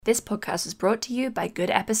This podcast is brought to you by Good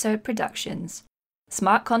Episode Productions.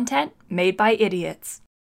 Smart content made by idiots.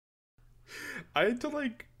 I had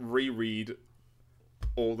to reread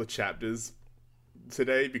all the chapters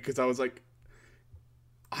today because I was like,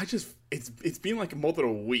 it's been more than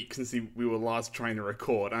a week since we were last trying to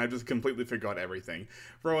record, and I just completely forgot everything.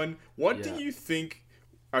 Rowan, what do you think?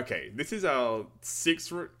 Okay, this is our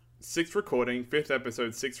sixth recording, fifth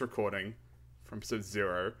episode, sixth recording from episode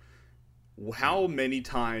 0. How many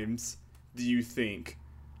times do you think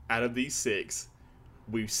out of these 6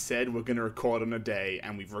 we've said we're going to record on a day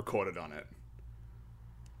and we've recorded on it?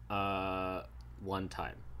 1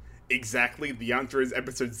 time. Exactly. The answer is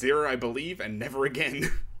episode 0, I believe, and never again.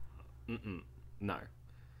 No.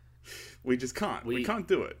 We just can't. We can't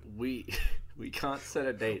do it. We can't set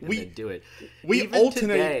a date and then do it. We Even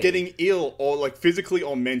alternate today, getting ill or physically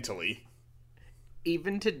or mentally.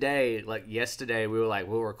 Even today, yesterday, we were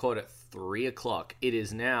we'll record at 3 o'clock. It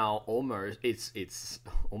is now almost, it's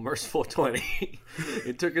almost 4:20.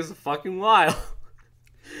 It took us a fucking while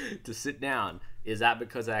to sit down. Is that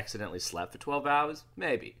because I accidentally slept for 12 hours?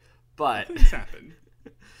 Maybe. But, Things happen.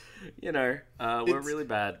 We're really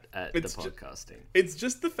bad at the podcasting. It's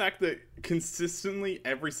just the fact that consistently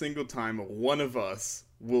every single time one of us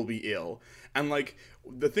will be ill. And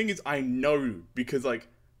the thing is, I know because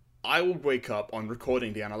I will wake up on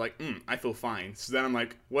recording day and I'm like, I feel fine. So then I'm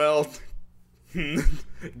like, well, do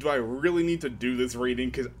I really need to do this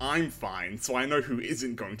reading? Because I'm fine, so I know who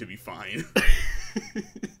isn't going to be fine.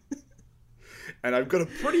 And I've got a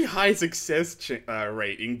pretty high success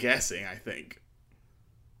rate in guessing, I think.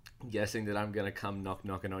 Guessing that I'm gonna come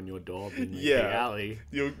knocking on your door in the alley.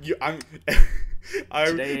 The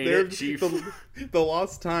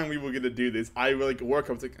last time we were gonna do this, I woke up.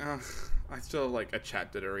 I was like, I still have a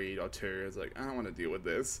chapter to read or 2. I was like, I don't want to deal with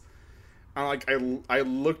this. And I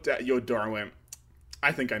looked at your door and went,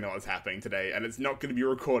 I think I know what's happening today, and it's not going to be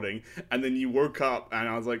recording. And then you woke up, and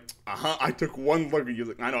I was like, I took one look, and you was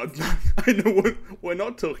like, I know it's not. I know what we're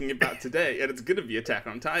not talking about today, and it's going to be Attack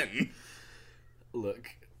on Titan.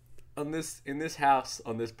 Look, in this house,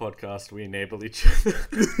 on this podcast, we enable each other.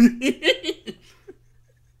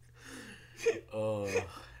 Oh.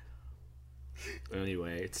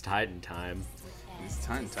 Anyway, it's Titan time. It's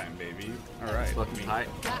Titan time, baby. All right. It's fucking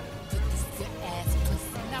Titan.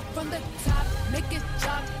 Now from the top, make it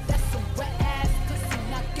drop. That's some wet ass pussy.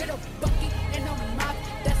 Now get a bucket and a mop.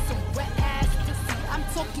 That's some wet ass pussy. I'm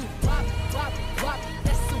talking wop, wop, wop.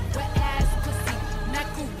 That's some wet ass pussy.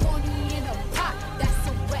 Macaroni in a pot. That's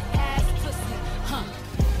some wet ass pussy. Huh.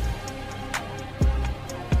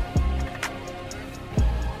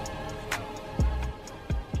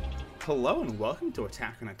 Hello and welcome to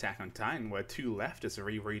Attack on Titan, where 2 leftists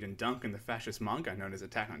reread and dunk in the fascist manga known as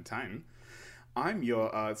Attack on Titan. I'm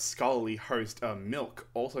your scholarly host, Milk,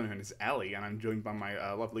 also known as Ali, and I'm joined by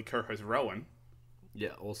my lovely co-host, Rowan.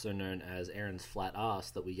 Yeah, also known as Aaron's flat ass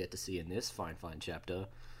that we get to see in this fine chapter.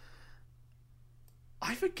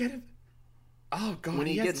 I forget it. Oh, God, when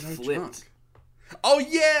he gets no flipped. Trunk. Oh,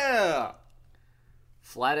 yeah!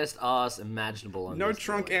 Flattest ass imaginable on No this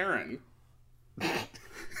trunk boy. Aaron.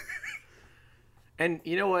 And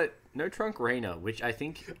you know what? No trunk Reina, which I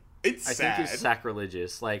think It's sad. think is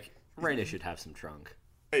sacrilegious. Reina should have some trunk.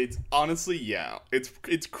 It's honestly, yeah. It's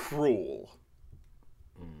cruel.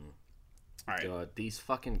 Alright. God, these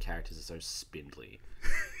fucking characters are so spindly.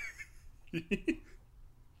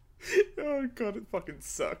 Oh, God, it fucking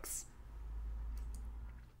sucks.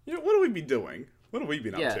 What have we been doing? What have we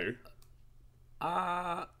been up to?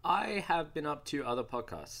 I have been up to other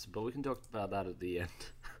podcasts, but we can talk about that at the end.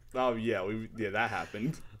 Oh, yeah, that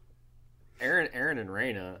happened. Aaron and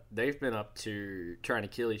Reina, they've been up to trying to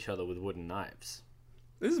kill each other with wooden knives.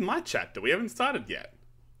 This is my chapter. We haven't started yet.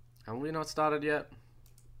 Have we not started yet?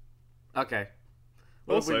 Okay.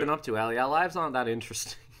 What Also, have we been up to, Ali? Our lives aren't that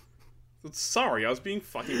interesting. Sorry, I was being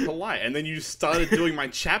fucking polite, and then you started doing my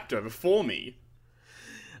chapter before me.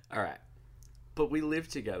 Alright. But we live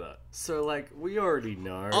together, so, we already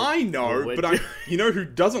know. I know, what but you know who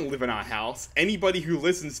doesn't live in our house? Anybody who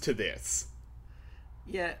listens to this.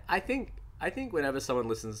 Yeah, I think whenever someone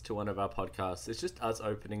listens to one of our podcasts, it's just us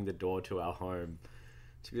opening the door to our home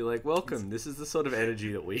to be like, welcome, this is the sort of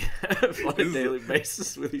energy that we have on a daily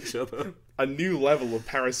basis with each other. A new level of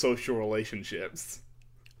parasocial relationships.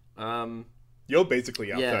 You're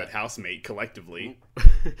basically our third housemate, collectively.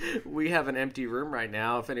 We have an empty room right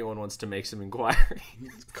now if anyone wants to make some inquiry.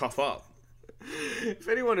 Cough up. If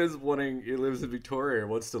anyone who lives in Victoria and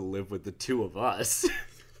wants to live with the 2 of us.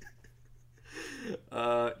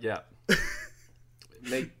 Yeah.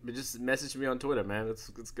 Just message me on Twitter, man. It's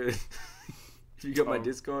good. If you got my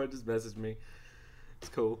Discord, just message me. It's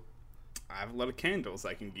cool. I have a lot of candles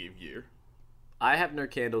I can give you. I have no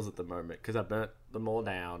candles at the moment because I burnt them all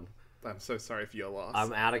down. I'm so sorry for your loss.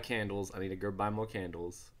 I'm out of candles. I need to go buy more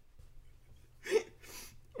candles.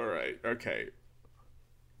 Alright, okay.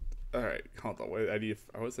 Alright, hold on.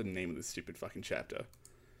 What's the name of this stupid fucking chapter?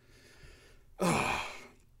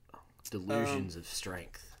 Delusions of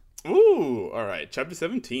Strength. Ooh, alright. Chapter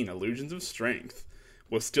 17, Illusions of Strength.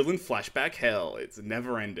 We're still in flashback hell. It's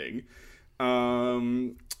never ending.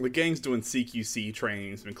 The gang's doing CQC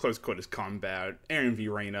trainings in close quarters combat. Eren v.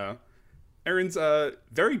 Reina. Eren's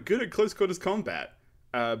very good at close quarters combat.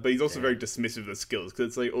 But he's also very dismissive of the skills. Because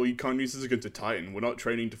it's like, oh, you can't use this against a Titan. We're not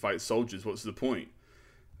training to fight soldiers. What's the point?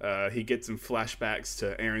 He gets some flashbacks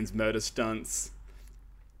to Eren's murder stunts.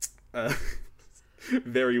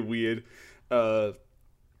 Very weird.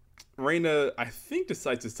 Reina, I think,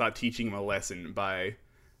 decides to start teaching him a lesson by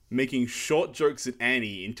making short jokes at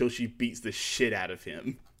Annie until she beats the shit out of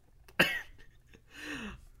him.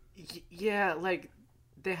 Yeah, like,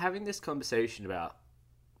 they're having this conversation about,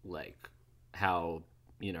 like, how,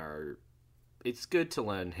 you know, it's good to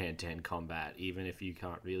learn hand-to-hand combat, even if you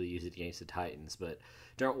can't really use it against the Titans, but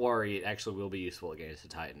don't worry, it actually will be useful against the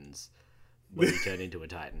Titans when you turn into a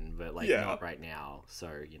Titan, but, like, not right now,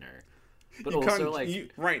 so, you know. But You also, can't,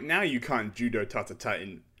 like... right now you can't judo touch a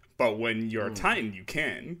Titan, but when you're a Titan, you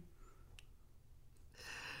can.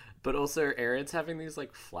 But also, Eren's having these,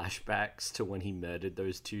 like, flashbacks to when he murdered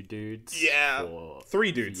those two dudes. Yeah. For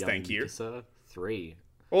 3 dudes, young thank you. Mikasa. 3.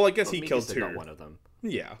 Well, I guess Well, he killed Mikasa 2. got one of them.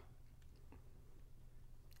 Yeah.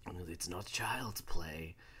 It's not child's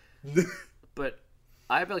play. But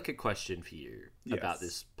I have, like, a question for you about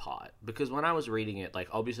this part. Because when I was reading it, like,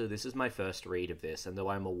 obviously this is my first read of this, and though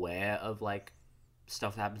I'm aware of, like,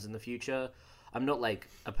 stuff that happens in the future, I'm not, like,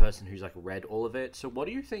 a person who's, like, read all of it. So what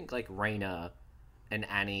do you think, like, Reina and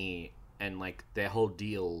Annie and, like, their whole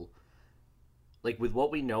deal, like, with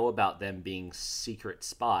what we know about them being secret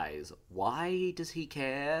spies, why does he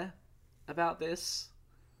care about this?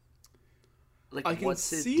 Like, what's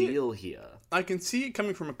his deal here? I can see it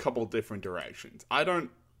coming from a couple different directions. I don't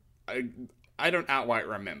outright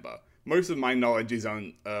remember. Most of my knowledge is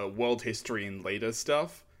on world history and later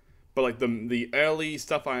stuff, but like the early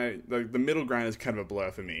stuff, the middle ground is kind of a blur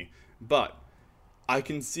for me. But I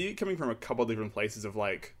can see it coming from a couple different places of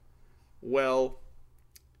like, well,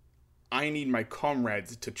 I need my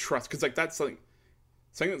comrades to trust, because like that's like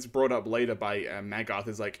something that's brought up later by Magath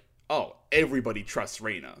is like, oh, everybody trusts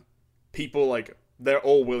Reina. People, like, they're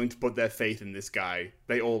all willing to put their faith in this guy.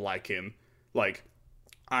 They all like him. Like,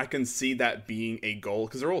 I can see that being a goal,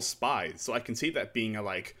 because they're all spies, so I can see that being a,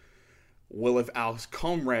 like, well, if our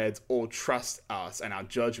comrades all trust us and our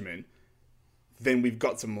judgment, then we've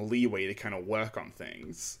got some leeway to kind of work on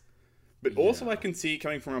things. But also I can see it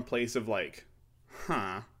coming from a place of, like,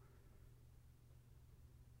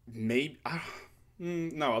 maybe...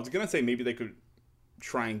 no, I was going to say maybe they could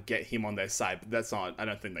try and get him on their side, but that's not, I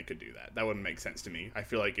don't think they could do that. That wouldn't make sense to me. I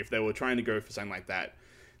feel like if they were trying to go for something like that,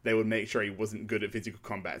 they would make sure he wasn't good at physical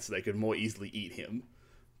combat so they could more easily eat him.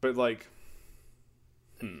 But like,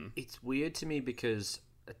 It's weird to me because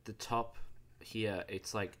at the top here,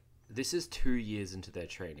 it's like, this is 2 years into their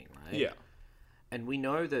training, right? yeah. And we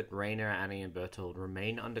know that Reina, Annie, and Bertold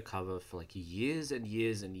remain undercover for like years and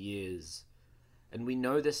years and years. And we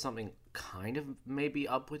know there's something kind of maybe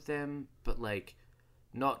up with them, but like,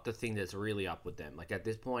 not the thing that's really up with them. Like, at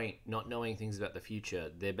this point, not knowing things about the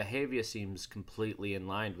future, their behavior seems completely in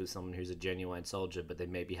line with someone who's a genuine soldier, but they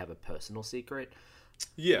maybe have a personal secret.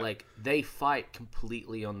 Yeah. Like, they fight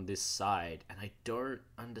completely on this side, and I don't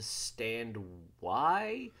understand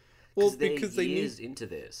why. Well, They're because they years need, into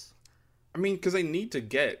this. I mean, because they need to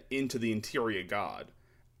get into the Interior Guard.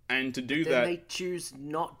 And to do Then that, they choose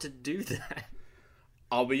not to do that.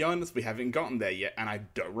 I'll be honest, we haven't gotten there yet, and I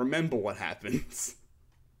don't remember what happens.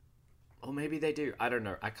 Or maybe they do. I don't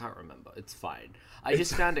know. I can't remember. It's fine. I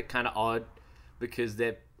just found it kind of odd because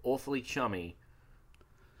they're awfully chummy.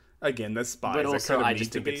 Again, they're spies. But also, they I kind of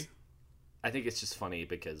just need think to it's... I think it's just funny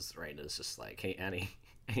because Reina's just like, hey, Annie.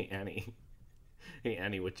 Hey, Annie. Hey,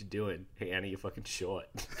 Annie, what you doing? Hey, Annie, you're fucking short.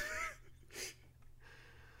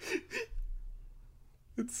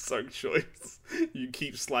 It's so choice. You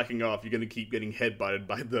keep slacking off, you're going to keep getting headbutted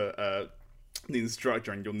by the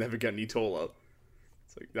instructor, and you'll never get any taller.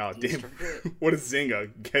 It's like, oh, damn. Instructor- What a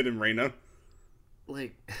zinger. Get him, Reina.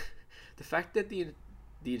 Like, the fact that the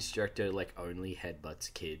instructor, like, only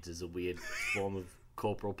headbutts kids is a weird form of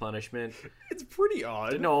corporal punishment. It's pretty I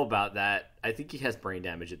odd. don't know about that. I think he has brain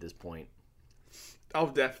damage at this point. Oh,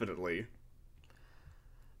 definitely.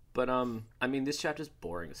 But, I mean, this chapter's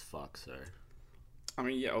boring as fuck, so... I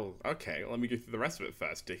mean, yeah, oh, okay. Let me go through the rest of it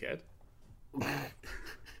first, dickhead.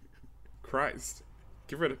 Christ.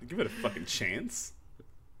 Give it a fucking chance.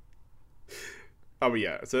 Oh, but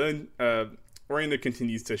yeah. So then, Raina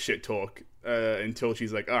continues to shit talk until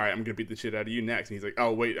she's like, alright, I'm gonna beat the shit out of you next. And he's like,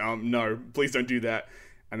 oh, wait, no, please don't do that.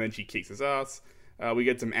 And then she kicks his ass. We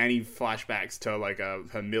get some Annie flashbacks to, like,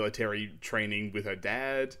 her military training with her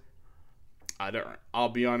dad. I'll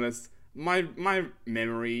be honest, my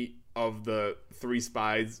memory of the Three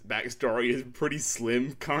Spies backstory is pretty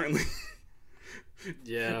slim currently.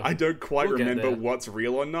 Yeah. I don't quite We'll get remember there. what's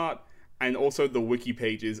real or not. And also the wiki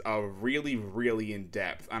pages are really, really in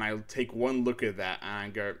depth. And I'll take one look at that and I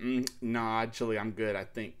go, nah, actually I'm good. I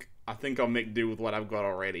think I'll make do with what I've got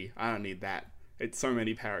already. I don't need that. It's so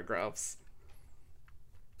many paragraphs.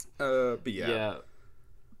 But yeah. Yeah.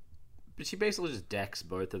 But she basically just decks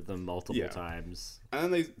both of them multiple times.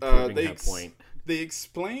 And then Proving her point. they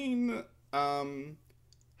explain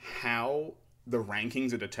how the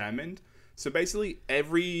rankings are determined. So basically,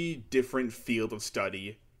 every different field of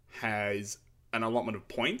study has an allotment of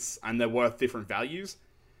points, and they're worth different values.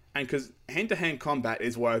 And because hand-to-hand combat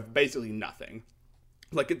is worth basically nothing.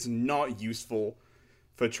 Like, it's not useful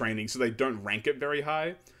for training, so they don't rank it very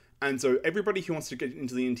high. And so everybody who wants to get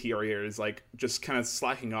into the interior is, like, just kind of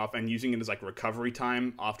slacking off and using it as, like, recovery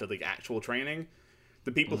time after the actual training.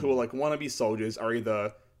 The people who are, like, wannabe soldiers are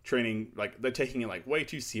either training, like, they're taking it, like, way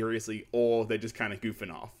too seriously, or they're just kind of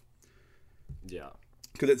goofing off. Yeah.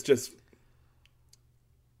 Because it's just...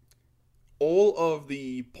 all of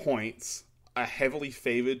the points are heavily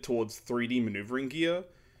favored towards 3D maneuvering gear.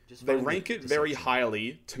 Just They find rank the it very deception.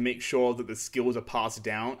 highly to make sure that the skills are passed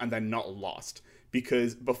down and they're not lost.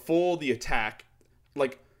 Because before the attack,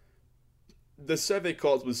 like, the Survey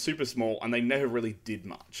Corps was super small and they never really did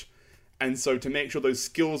much. And so to make sure those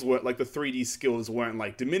skills weren't, like, the 3D skills weren't,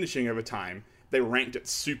 like, diminishing over time, they ranked it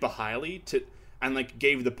super highly and, like,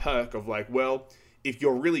 gave the perk of, like, well, if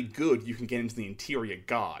you're really good, you can get into the Interior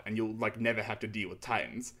Guard and you'll, like, never have to deal with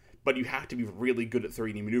Titans. But you have to be really good at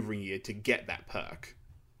 3D maneuvering gear to get that perk.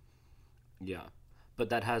 Yeah. But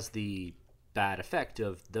that has the bad effect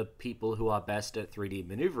of the people who are best at 3D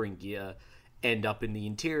maneuvering gear end up in the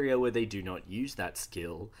interior where they do not use that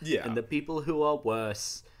skill. Yeah. And the people who are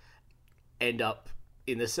worse end up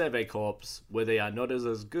in the Survey Corps where they are not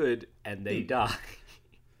as good and they die.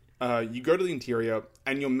 You go to the interior,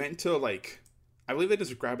 and you're meant to, like... I believe they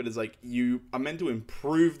describe it as, like, you are meant to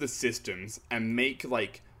improve the systems and make,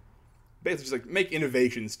 like... basically just, like, make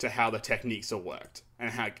innovations to how the techniques are worked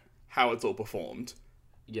and how it's all performed.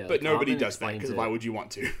 Yeah, But like, nobody Armin does that, explains because it- why would you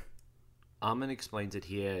want to? Armin explains it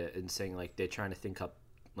here in saying, like, they're trying to think up,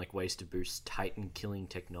 like, ways to boost Titan-killing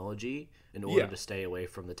technology in order Yeah. to stay away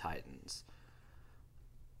from the Titans.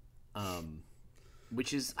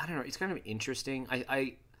 Which is, I don't know, it's kind of interesting.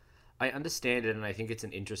 I understand it, and I think it's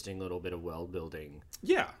an interesting little bit of world building.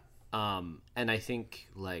 Yeah. And I think,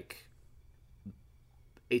 like,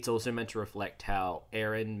 it's also meant to reflect how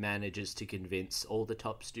Eren manages to convince all the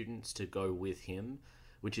top students to go with him,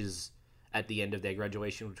 which is at the end of their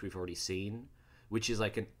graduation, which we've already seen, which is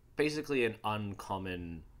like basically an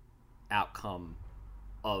uncommon outcome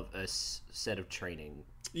of a set of training,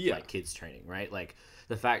 Yeah. like kids training, right? Like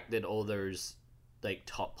the fact that all those like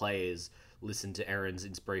top players listen to Eren's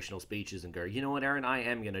inspirational speeches and go, you know what, Eren, I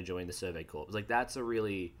am going to join the Survey Corps. Like that's a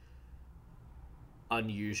really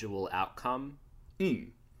unusual outcome.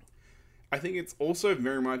 I think it's also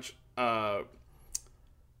very much I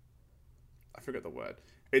forget the word.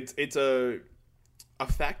 It's a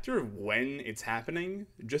factor of when it's happening,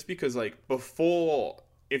 just because like before,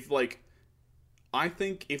 if like I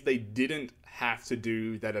think if they didn't have to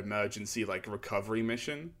do that emergency like recovery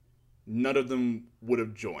mission, none of them would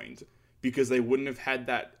have joined, because they wouldn't have had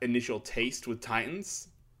that initial taste with Titans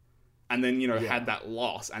and then, you know, had that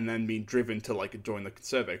loss and then been driven to like join the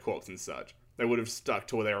Survey Corps and such. They would have stuck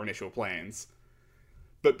to their initial plans.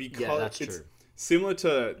 But because that's it's true. similar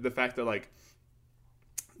to the fact that like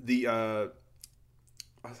the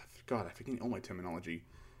God, I forget all my terminology.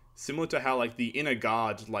 Similar to how like the inner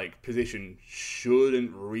guard like position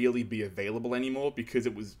shouldn't really be available anymore because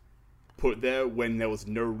it was put there when there was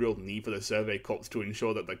no real need for the Survey Corps to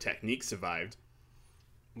ensure that the technique survived.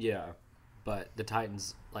 Yeah, but the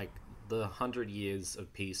Titans, like the 100 years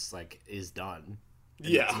of peace, like is done. And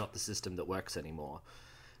Yeah. it's not the system that works anymore.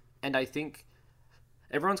 And I think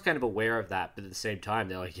everyone's kind of aware of that, but at the same time,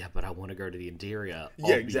 they're like, yeah, but I want to go to the interior.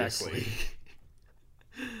 Yeah, Obviously. exactly.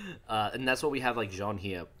 And that's what we have, like Jean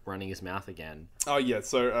here running his mouth again. Oh yeah,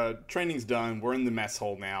 so training's done. We're in the mess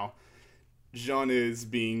hall now. Jean is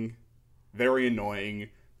being very annoying.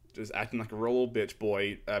 just acting like a real little bitch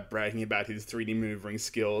boy, bragging about his 3D maneuvering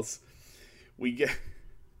skills. We get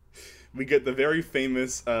the very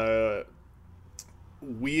famous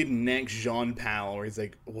weird neck Jean panel where he's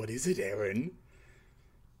like, "What is it, Eren?"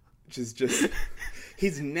 Which is just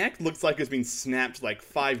his neck looks like it's been snapped like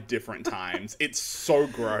 5 different times. It's so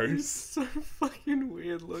gross. So fucking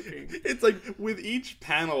weird looking. It's like with each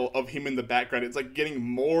panel of him in the background, it's like getting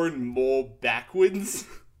more and more backwards.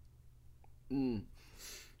 And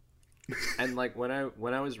like when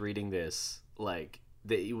I was reading this, like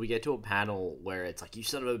we get to a panel where it's like, you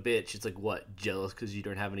son of a bitch. It's like, what, jealous because you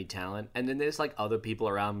don't have any talent? And then there's like other people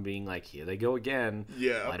around being like, here they go again.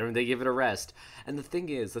 Yeah. Why don't they give it a rest? And the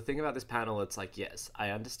thing about this panel, it's like, yes, I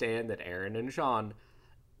understand that Eren and Jean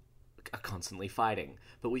are constantly fighting,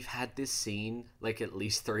 but we've had this scene like at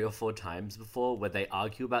least 3 or 4 times before where they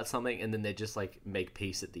argue about something and then they just like make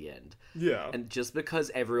peace at the end. Yeah. And just because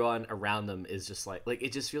everyone around them is just like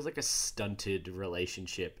it just feels like a stunted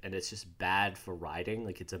relationship, and it's just bad for writing.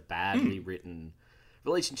 Like, it's a badly written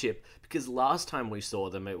relationship, because last time we saw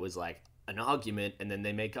them it was like an argument and then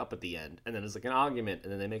they make up at the end, and then it's like an argument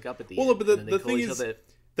and then they make up at the end. Well, but and then the they call thing each is, other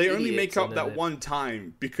they only idiots, make up and that then one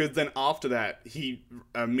time, because then after that he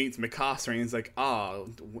meets Mikasa and he's like,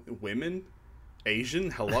 women?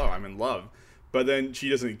 Asian? Hello, I'm in love. But then she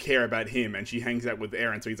doesn't care about him and she hangs out with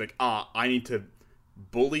Eren, so he's like, I need to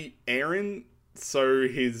bully Eren so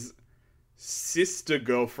his sister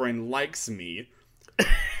girlfriend likes me.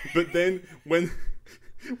 But then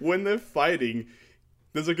when they're fighting,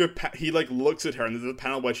 there's like he like looks at her and there's a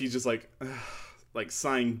panel where she's just like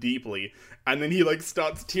sighing deeply, and then he like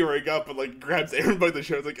starts tearing up and like grabs Eren by the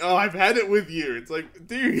shoulders, like, "Oh, I've had it with you." It's like,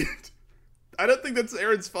 dude, I don't think that's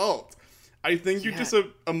Eren's fault. I think you're just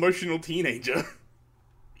an emotional teenager.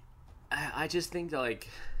 I just think that, like,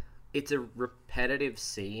 it's a repetitive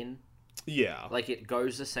scene. Yeah. Like, it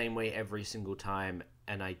goes the same way every single time,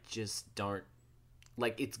 and I just don't...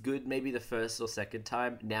 Like, it's good maybe the first or second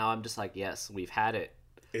time. Now I'm just like, yes, we've had it.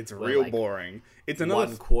 It's Where, real like, boring. It's another...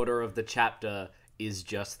 1/4 of the chapter is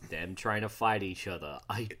just them trying to fight each other.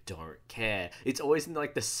 I don't care. It's always in,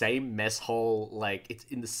 like, the same mess hole. Like, it's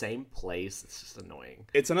in the same place. It's just annoying.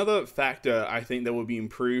 It's another factor, I think, that would be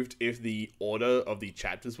improved if the order of the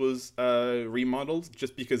chapters was remodeled.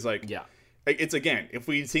 Just because, like... Yeah. It's, again, if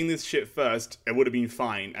we'd seen this shit first, it would have been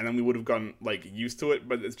fine, and then we would have gotten, like, used to it,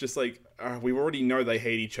 but it's just like, we already know they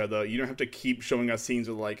hate each other. You don't have to keep showing us scenes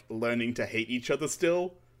of, like, learning to hate each other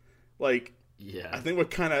still. Like... Yeah. I think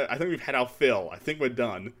we've had our fill. I think we're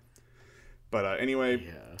done. But anyway,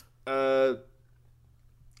 Yeah.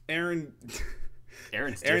 Eren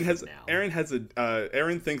Aaron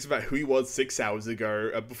Eren thinks about who he was 6 hours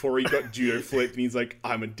ago before he got judo flipped, and he's like,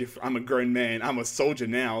 I'm a grown man. I'm a soldier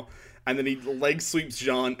now. And then he leg sweeps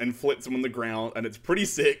Jean and flips him on the ground, and it's pretty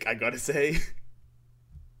sick, I gotta say.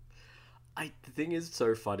 The thing is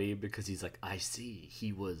so funny because he's like, I see,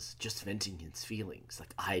 he was just venting his feelings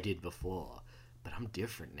like I did before, but I'm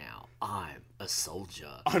different now. I'm a soldier.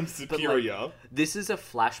 I'm superior. But, like, this is a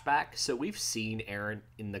flashback, so we've seen Eren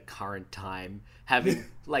in the current time having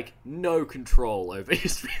like no control over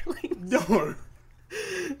his feelings. No.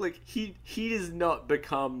 Like, he does not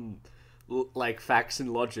become like facts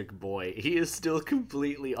and logic boy. He is still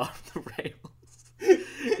completely off the rails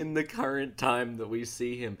in the current time that we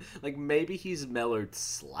see him. Like, maybe he's mellowed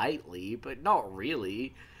slightly, but not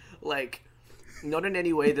really. Like, not in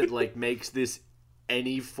any way that like makes this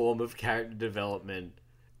any form of character development.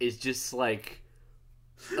 It's just like,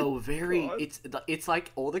 it's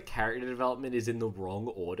like all the character development is in the wrong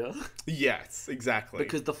order. Yes, exactly.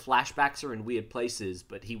 Because the flashbacks are in weird places,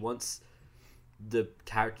 but he wants the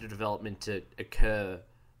character development to occur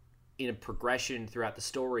in a progression throughout the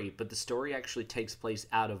story, but the story actually takes place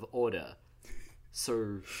out of order.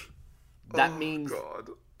 So that means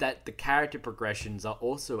that the character progressions are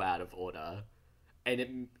also out of order,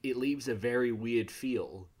 and it leaves a very weird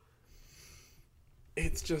feel.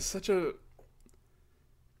 It's just such a...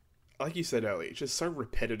 Like you said earlier, it's just so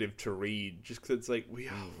repetitive to read, just because it's like, we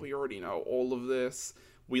already know all of this.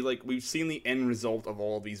 We've seen the end result of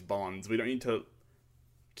all of these bonds. We don't need to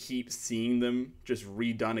keep seeing them just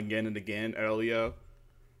redone again and again earlier.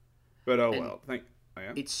 But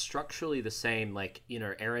it's structurally the same. Like, you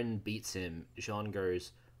know, Eren beats him. Jean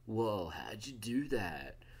goes, "Whoa, how'd you do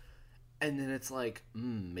that?" And then it's like,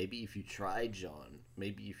 maybe if you tried, Jean,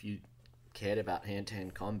 maybe if you cared about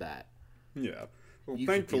hand-to-hand combat, yeah. Well, you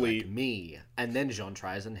thankfully, could be like me. And then Jean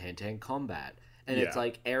tries in hand-to-hand combat. And it's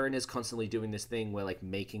like, Eren is constantly doing this thing where, like,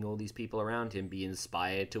 making all these people around him be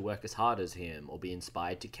inspired to work as hard as him, or be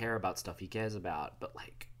inspired to care about stuff he cares about. But,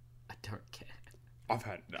 like, I don't care. I've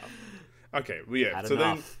had enough. Okay, well, yeah. Had So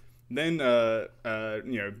enough. Then,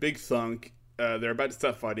 big thunk. They're about to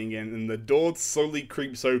start fighting again, and the door slowly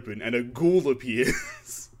creeps open, and a ghoul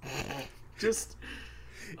appears. Just,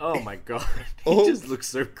 oh my god, Oh. he just looks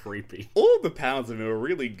so creepy. All the powers of him are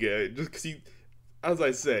really good, just because as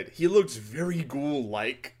I said, he looks very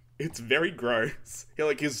ghoul-like. It's very gross.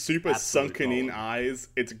 He, his super Absolute sunken in gold. eyes.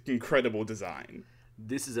 It's incredible design.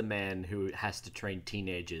 This is a man who has to train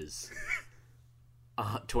teenagers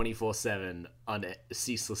 24/7,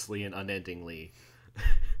 ceaselessly and unendingly.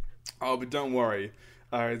 Oh, but don't worry.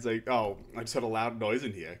 It's like, oh, I just heard a loud noise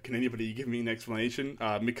in here. Can anybody give me an explanation?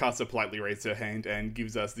 Mikasa politely raised her hand and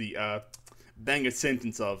gives us the banger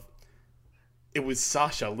sentence of, "It was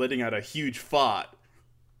Sasha letting out a huge fart.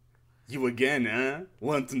 You again, eh?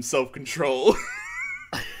 Want some self-control."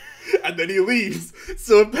 And then he leaves.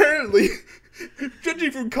 So apparently,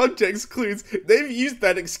 judging from context clues, they've used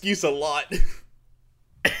that excuse a lot.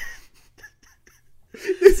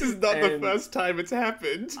 This is not the And- first time it's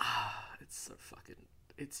happened. It's so fucking.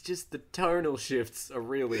 It's just the tonal shifts are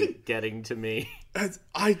really getting to me.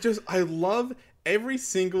 I love every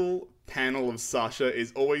single panel of Sasha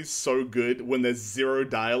is always so good when there's zero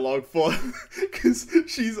dialogue for her. Because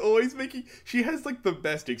she has the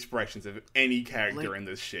best expressions of any character in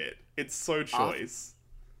this shit. It's so choice.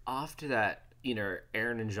 After that,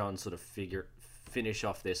 Aaron and Jean sort of finish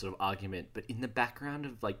off their sort of argument, but in the background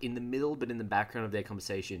of in the middle, but in the background of their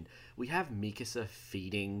conversation, we have Mikasa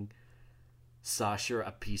feeding Sasha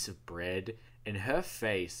a piece of bread, and her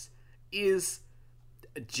face is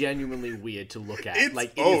genuinely weird to look at.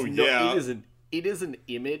 It's- it is an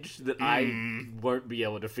image that I won't be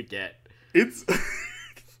able to forget. It's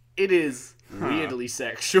It is weirdly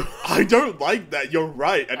sexual. I don't like that. You're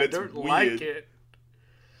right, and I it's don't weird. like it.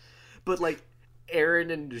 But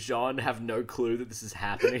Aaron and Jean have no clue that this is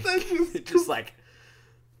happening. That's just It's just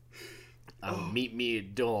meet me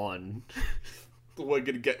at dawn. We're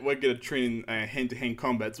gonna train hand-to-hand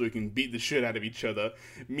combat so we can beat the shit out of each other.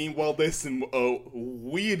 Meanwhile, there's some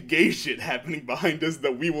weird gay shit happening behind us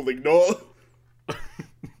that we will ignore.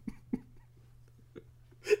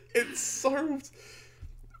 It's so...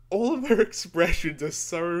 All of her expressions are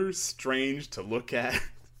so strange to look at.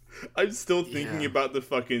 I'm still thinking Yeah. about the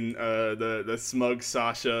fucking the smug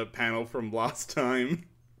Sasha panel from last time.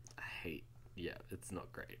 It's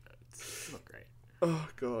not great. It's not great. Oh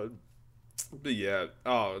god. But yeah,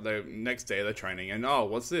 the next day they're training, and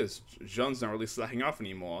what's this? Jean's not really slacking off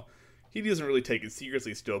anymore. He doesn't really take it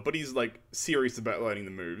seriously still, but he's serious about learning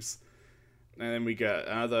the moves. And then we get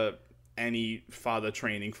another Annie father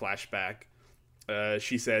training flashback.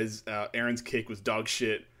 She says Aaron's kick was dog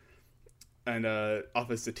shit, and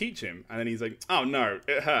offers to teach him. And then he's like, "Oh no,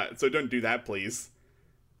 it hurt, so don't do that, please."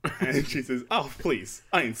 And she says, "Oh please,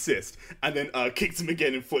 I insist." And then kicks him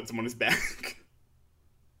again and flips him on his back.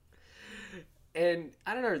 And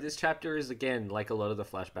I don't know, this chapter is, again, like a lot of the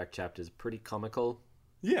flashback chapters, pretty comical.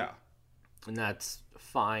 Yeah. And that's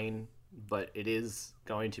fine, but it is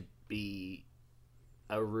going to be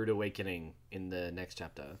a rude awakening in the next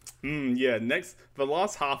chapter. Yeah, the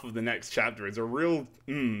last half of the next chapter is a real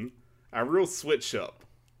switch up.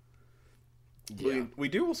 Yeah. We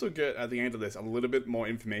do also get, at the end of this, a little bit more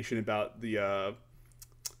information about the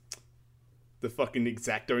fucking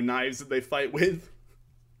X-Acto knives that they fight with.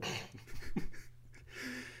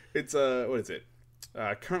 It's, what is it?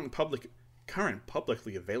 Current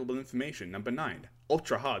publicly available information, number 9.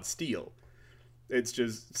 Ultra hard steel. It's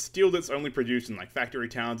just steel that's only produced in factory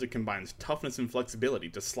towns. It combines toughness and flexibility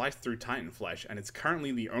to slice through titan flesh, and it's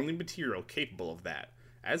currently the only material capable of that.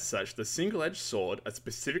 As such, the single-edged sword, a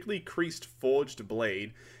specifically creased forged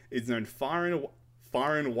blade, is known far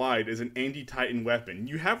and wide as an anti-titan weapon.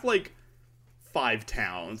 You have 5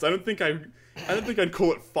 towns. I don't think I'd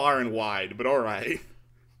call it far and wide, but all right.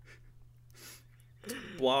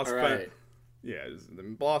 Blast All right. Yeah, the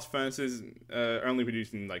blast furnaces only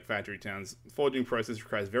produced in factory towns. Forging process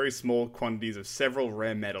requires very small quantities of several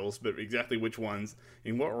rare metals, but exactly which ones,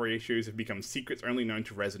 in what ratios, have become secrets only known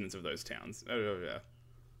to residents of those towns. Oh yeah.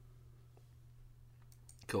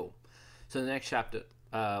 Cool. So the next chapter,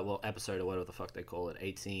 episode or whatever the fuck they call it,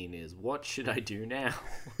 18, is What Should I Do Now?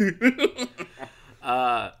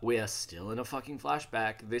 We are still in a fucking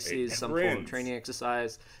flashback. This is some form of ends. training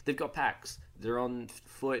exercise. They've got packs. They're on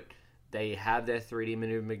foot. They have their 3D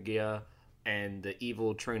maneuver gear. And the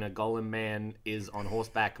evil trainer Golem Man is on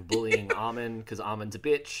horseback bullying Armin because Armin's a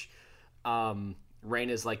bitch.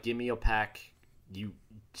 Raina's like, give me your pack, you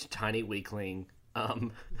tiny weakling.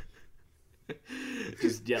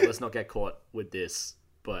 Let's not get caught with this.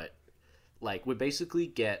 But we basically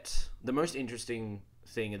get the most interesting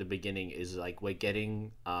thing at the beginning is we're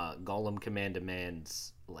getting Golem Commander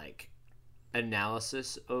Man's like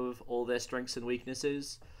analysis of all their strengths and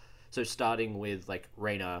weaknesses. So starting with like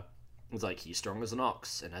Reina, it's like he's strong as an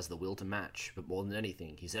ox and has the will to match, but more than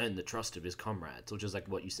anything, he's earned the trust of his comrades, which is like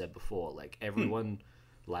what you said before. Like everyone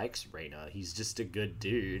likes Reina. He's just a good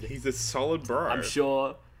dude. He's a solid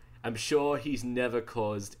bro. I'm sure he's never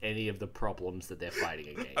caused any of the problems that they're fighting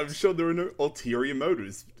against. I'm sure there are no ulterior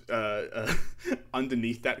motives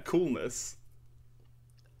underneath that coolness.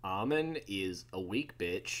 Armin is a weak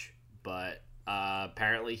bitch, but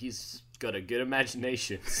apparently he's got a good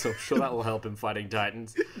imagination, so I'm sure that will help him fighting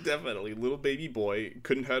Titans. Definitely. Little baby boy.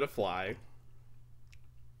 Couldn't hurt a fly.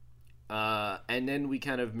 And then we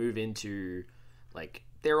kind of move into, like,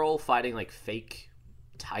 they're all fighting, like, fake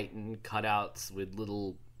Titan cutouts with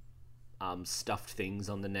little stuffed things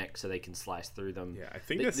on the neck so they can slice through them. Yeah, I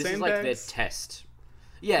think this sandbags. is like their test.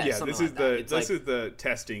 Yeah, Yeah, something this like is that. this is the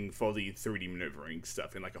testing for the 3D maneuvering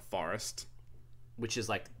stuff in like a forest. Which is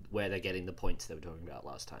like where they're getting the points they were talking about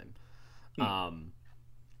last time.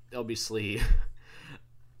 Obviously,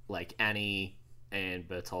 like Annie and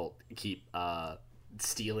Bertolt keep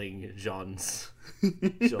stealing Jean's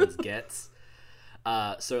gets.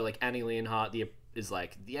 So like Annie Leonhardt is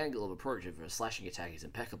like, the angle of approach of her slashing attack is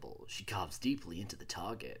impeccable. She carves deeply into the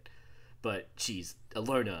target, but she's a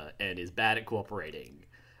loner and is bad at cooperating.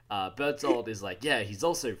 Bertolt is like, yeah, he's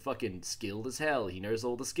also fucking skilled as hell. He knows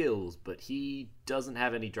all the skills, but he doesn't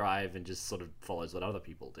have any drive and just sort of follows what other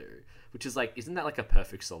people do. Which is like, isn't that like a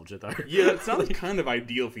perfect soldier though? Yeah, it sounds kind of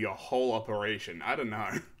ideal for your whole operation. I don't know.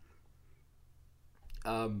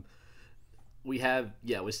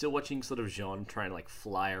 We're still watching sort of Jean trying to like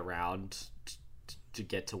fly around to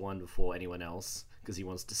get to one before anyone else, because he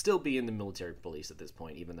wants to still be in the military police at this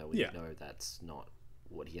point, even though we know that's not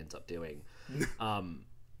what he ends up doing.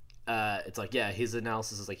 It's like, yeah, his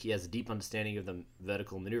analysis is like he has a deep understanding of the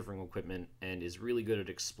vertical maneuvering equipment and is really good at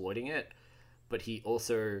exploiting it, but he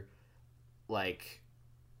also like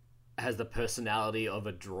has the personality of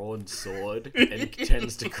a drawn sword and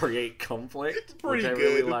tends to create conflict, which I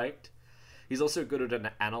really liked. He's also good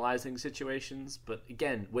at analyzing situations, but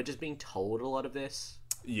again, we're just being told a lot of this.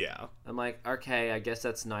 Yeah. I'm like, okay, I guess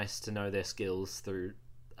that's nice to know their skills through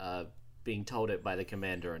being told it by the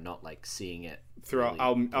commander and not like seeing it Through really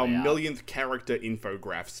our play out. millionth character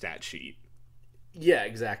infograph stat sheet. Yeah,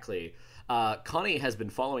 exactly. Connie has been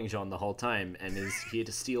following Jean the whole time and is here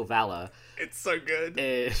to steal valor. It's so good.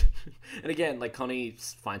 And again, like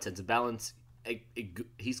Connie's fine sense of balance.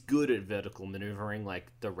 He's good at vertical maneuvering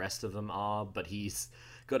like the rest of them are, but he's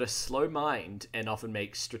got a slow mind and often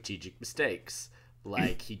makes strategic mistakes,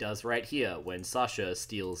 like he does right here when Sasha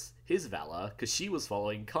steals his valor because she was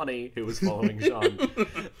following Connie, who was following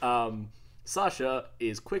Jean. Sasha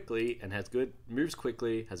is quickly and moves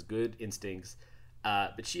quickly, has good instincts,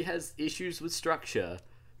 but she has issues with structure,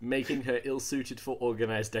 making her ill-suited for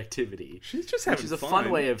organized activity. She's just having Which is a fun.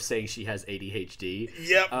 fun way of saying she has ADHD.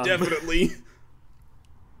 Yep, definitely.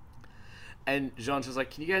 And Jean's just like,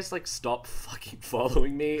 can you guys, like, stop fucking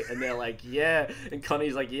following me? And they're like, yeah. And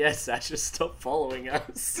Connie's like, yes, Sasha, stop following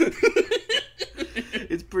us.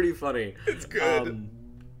 It's pretty funny. It's good.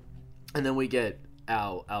 And then we get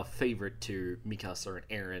our favorite two, Mikasa and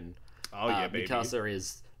Eren. Oh, yeah, baby. Mikasa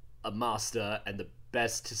is a master and the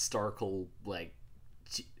best historical, like,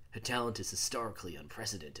 her talent is historically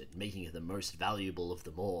unprecedented, making her the most valuable of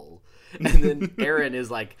them all. And then Eren is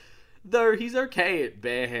like, though he's okay at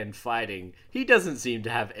bare-hand fighting, he doesn't seem to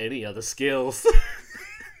have any other skills.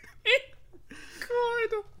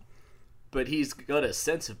 God. But he's got a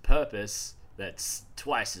sense of purpose that's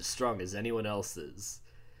twice as strong as anyone else's.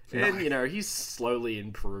 And, you know, he's slowly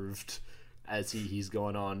improved as he's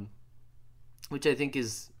gone on. Which I think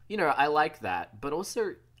is, you know, I like that. But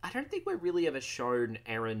also, I don't think we're really ever shown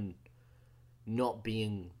Eren not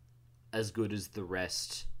being as good as the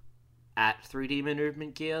rest at 3D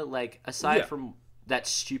maneuvement gear. Like, aside from that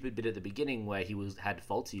stupid bit at the beginning where he had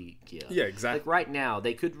faulty gear. Yeah, exactly. Like, right now,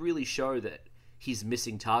 they could really show that he's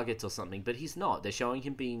missing targets or something, but he's not. They're showing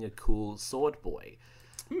him being a cool sword boy.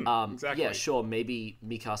 Exactly. Yeah, sure, maybe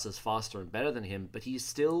Mikasa's faster and better than him, but he's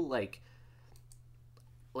still, like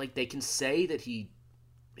they can say that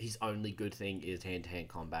his only good thing is hand-to-hand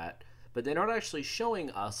combat, but they're not actually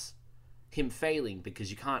showing us him failing, because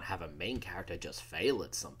you can't have a main character just fail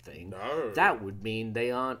at something. No. That would mean they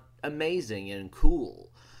aren't amazing and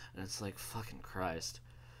cool. And it's like, fucking Christ.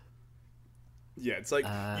 Yeah, it's like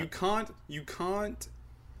we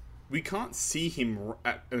can't see him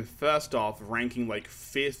first off ranking like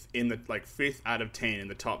fifth out of 10 in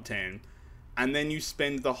the top 10, and then you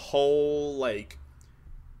spend the whole like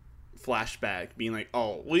flashback being like,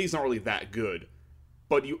 oh, well, he's not really that good,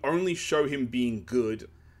 but you only show him being good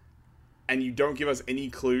and you don't give us any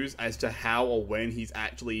clues as to how or when he's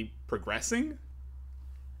actually progressing.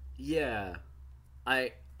 Yeah,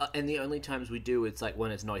 and the only times we do, it's like when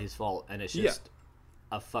it's not his fault, and it's just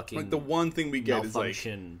a fucking Like the one thing we get is like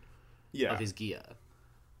malfunction of his gear.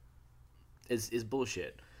 Is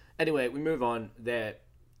bullshit. Anyway, we move on. They're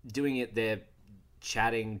doing it. They're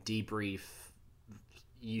chatting, debrief.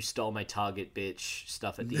 You stole my target, bitch.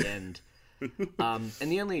 Stuff at the end. And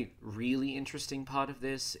the only really interesting part of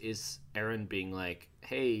this is Eren being like,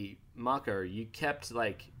 "Hey, Mako, you kept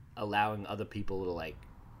like allowing other people to like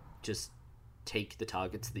just take the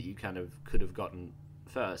targets that you kind of could have gotten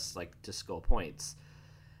first, like to score points."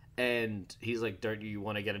 And he's like, "Don't you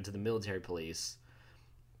want to get into the military police?"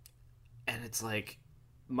 And it's like,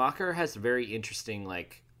 Mako has very interesting,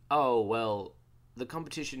 like, oh, well, the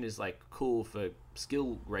competition is, like, cool for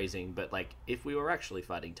skill raising, but, like, if we were actually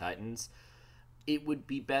fighting Titans, it would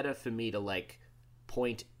be better for me to, like,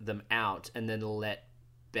 point them out and then let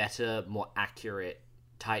better, more accurate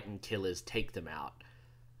Titan killers take them out.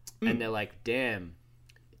 And they're like, damn,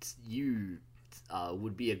 it's you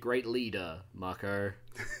would be a great leader, Mako.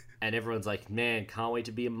 And everyone's like, man, can't wait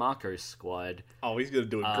to be in Marco's squad. Oh, he's going to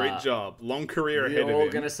do a great job. Long career ahead of him. We're all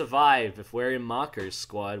going to survive if we're in Marco's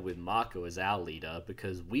squad with Marco as our leader,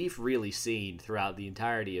 because we've really seen throughout the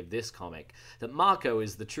entirety of this comic that Marco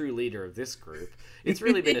is the true leader of this group. It's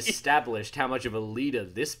really been established how much of a leader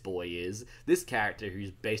this boy is. This character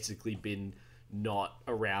who's basically been not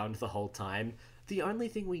around the whole time. The only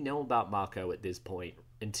thing we know about Marco at this point,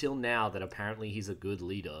 until now that apparently he's a good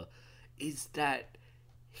leader, is that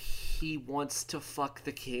he wants to fuck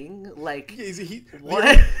the king? Like,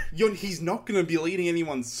 what? He's not going to be leading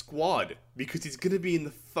anyone's squad because he's going to be in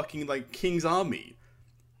the fucking, like, king's army.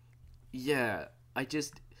 Yeah,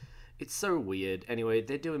 it's so weird. Anyway,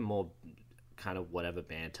 they're doing more kind of whatever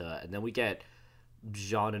banter, and then we get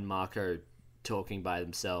Jean and Marco talking by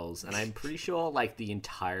themselves, and I'm pretty sure, like, the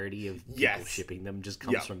entirety of people shipping them just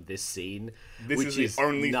comes from this scene. This is the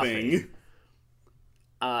only thing.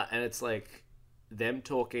 And it's like them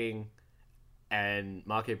talking and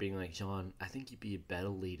Marco being like, Jean, I think you'd be a better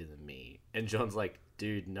leader than me. And Jean's like,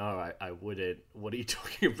 dude, no, I wouldn't. What are you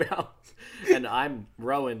talking about? And I'm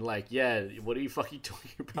Rowan like, yeah, what are you fucking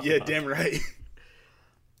talking about? Yeah, damn right.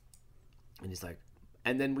 And he's like,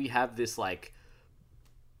 and then we have this like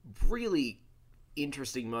really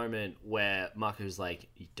interesting moment where Marco's like,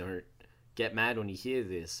 you don't get mad when you hear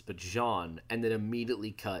this, but Jean, and then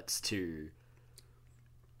immediately cuts to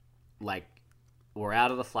like, we're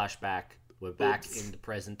out of the flashback. We're back in the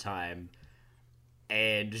present time.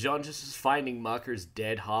 And Jean just is finding Marco's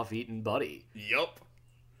dead, half-eaten body. Yup.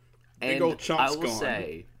 And big old chunk's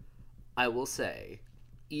I will say,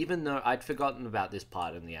 even though I'd forgotten about this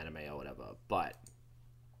part in the anime or whatever, but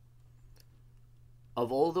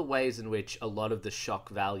of all the ways in which a lot of the shock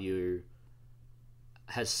value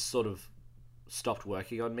has sort of stopped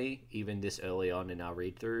working on me, even this early on in our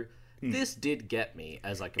read-through, this did get me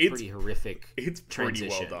as like a pretty horrific transition.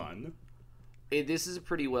 Pretty well done. This is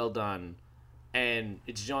pretty well done, and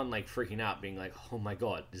it's Jean like freaking out, being like, "Oh my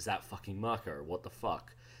god, is that fucking Marco? What the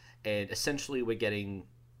fuck?" And essentially, we're getting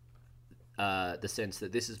the sense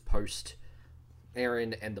that this is post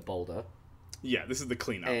Eren and the boulder. Yeah, this is the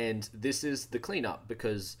cleanup, and this is the cleanup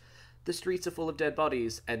because the streets are full of dead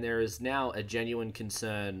bodies, and there is now a genuine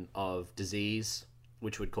concern of disease,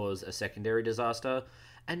 which would cause a secondary disaster.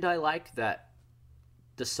 And I like that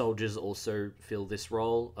the soldiers also fill this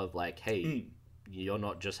role of like, hey, you're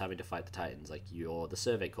not just having to fight the Titans. Like, you're the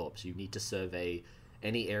Survey Corps. You need to survey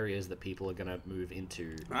any areas that people are going to move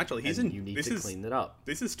into. Actually, you need to clean that up.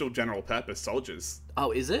 This is still general purpose soldiers.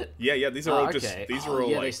 Oh, is it? Yeah. These are all just. These are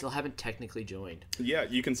all like, they still haven't technically joined. Yeah,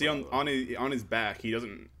 you can see on his back. He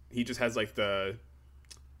doesn't. He just has like the.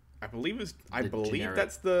 I believe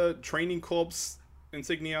that's the training corps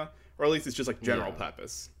insignia. Or at least it's just like general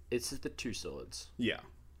purpose. It's just the two swords. Yeah.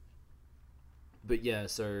 But yeah,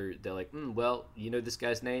 so they're like, well, you know this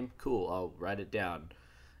guy's name? Cool, I'll write it down.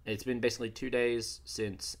 And it's been basically 2 days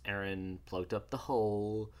since Eren plugged up the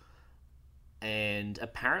hole. And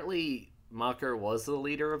apparently Marco was the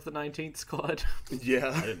leader of the 19th squad. Yeah.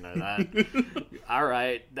 I didn't know that.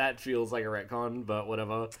 Alright, that feels like a retcon, but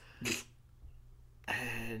whatever.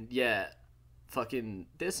 And yeah,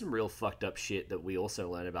 there's some real fucked up shit that we also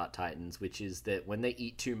learn about Titans, which is that when they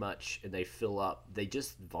eat too much and they fill up, they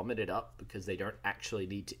just vomit it up because they don't actually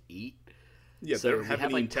need to eat. Yeah, so they don't have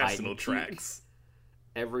any intestinal tracts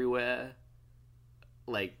everywhere,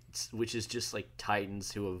 like, which is just like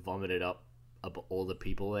Titans who have vomited up all the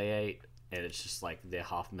people they ate, and it's just like they're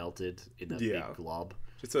half melted in a big glob.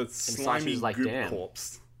 Just a slimy like, goop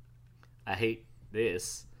corpse. I hate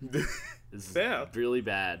this. Is Yeah. really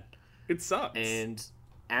bad. It sucks. And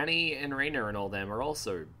Annie and Raina and all them are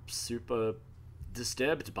also super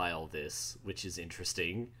disturbed by all this, which is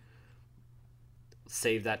interesting.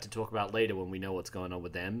 Save that to talk about later when we know what's going on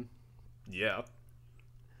with them. Yeah.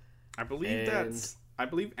 I believe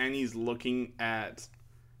Annie's looking at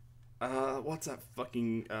what's that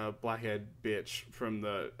fucking blackhead bitch from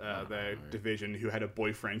their division who had a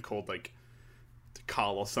boyfriend called like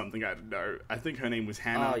Carl or something, I don't know. I think her name was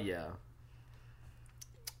Hannah. Oh yeah.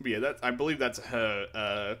 But yeah, I believe that's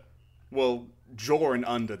her. Well, jaw and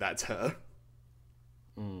under, that's her.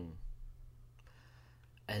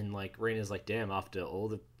 And like Raina's like, damn, after all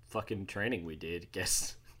the fucking training we did,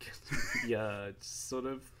 guess yeah, it's sort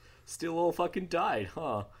of still all fucking died,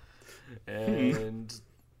 huh? And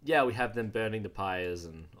yeah, we have them burning the pyres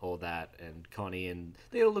and all that, and Connie, and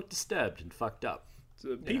they all look disturbed and fucked up. It's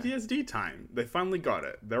PTSD time. They finally got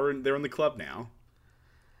it. They're in the club now.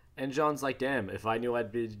 And John's like, damn, if I knew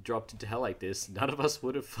I'd be dropped into hell like this, none of us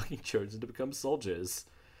would have fucking chosen to become soldiers.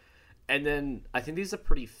 And then I think these are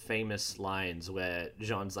pretty famous lines where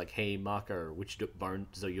Jean's like, hey, Marco, which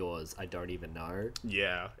bones are yours? I don't even know.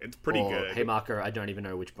 Yeah, it's pretty good. Hey, Marco, I don't even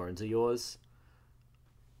know which bones are yours.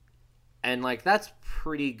 And, like, that's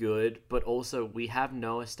pretty good, but also we have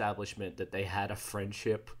no establishment that they had a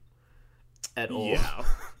friendship at all.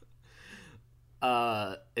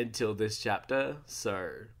 Yeah. Until this chapter, so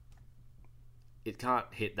it can't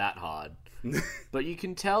hit that hard. But you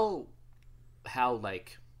can tell how,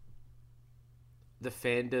 like, the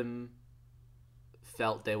fandom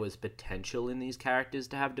felt there was potential in these characters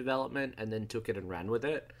to have development and then took it and ran with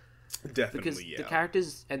it. Definitely, because the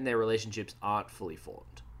characters and their relationships aren't fully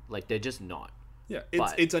formed. Like, they're just not. Yeah,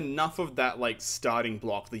 it's enough of that, like, starting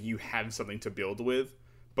block that you have something to build with,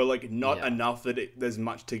 but, like, not enough that there's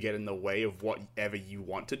much to get in the way of whatever you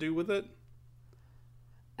want to do with it.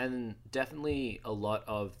 And definitely a lot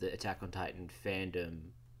of the Attack on Titan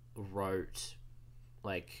fandom wrote,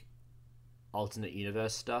 like, alternate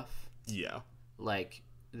universe stuff. Yeah. Like,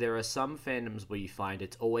 there are some fandoms where you find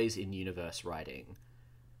it's always in-universe writing,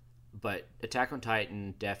 but Attack on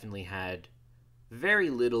Titan definitely had very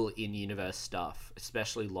little in-universe stuff,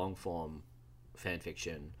 especially long-form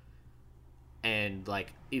fanfiction. And,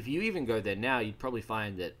 like, if you even go there now, you'd probably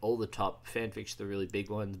find that all the top fanfics, the really big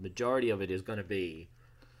ones, majority of it is going to be,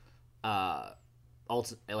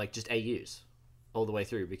 just AUs all the way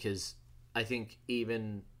through, because I think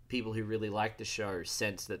even people who really like the show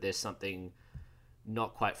sense that there's something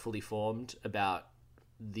not quite fully formed about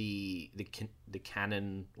the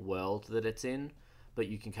canon world that it's in, but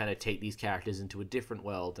you can kind of take these characters into a different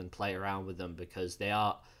world and play around with them because they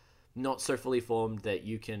are not so fully formed that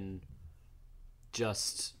you can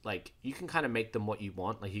just, like, you can kind of make them what you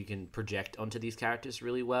want. Like, you can project onto these characters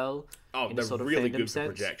really well. Oh, they're really good for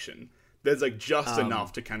projection. There's, like, just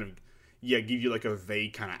enough to kind of, give you, like, a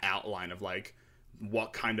vague kind of outline of, like,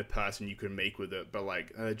 what kind of person you can make with it, but,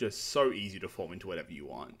 like, they're just so easy to form into whatever you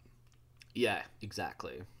want. Yeah,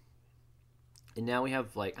 exactly. And now we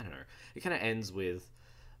have, like, I don't know, it kind of ends with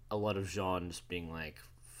a lot of Jean just being like,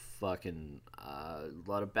 fucking, a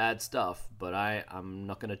lot of bad stuff, but I'm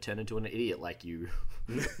not going to turn into an idiot like you.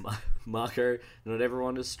 Marco, not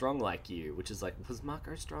everyone is strong like you, which is like, was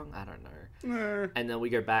Marco strong? I don't know. And then we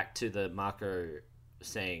go back to the Marco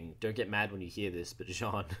saying, don't get mad when you hear this, but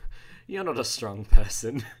Jean, you're not a strong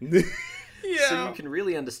person. Yeah. So you can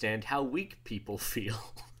really understand how weak people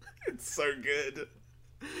feel. It's so good.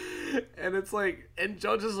 And it's like, and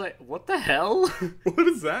John's just like, what the hell? What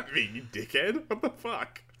does that mean, you dickhead? What the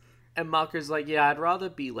fuck? And Marco's like, yeah, I'd rather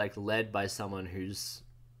be, like, led by someone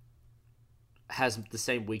has the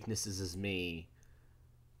same weaknesses as me,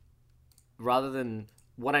 rather than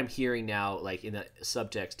what I'm hearing now, like, in the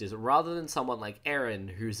subtext is, rather than someone like Eren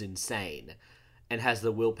who's insane and has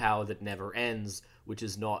the willpower that never ends, which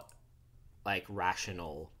is not, like,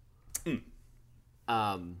 rational.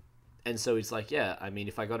 And so he's like, yeah, I mean,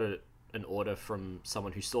 if I got an order from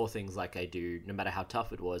someone who saw things like I do, no matter how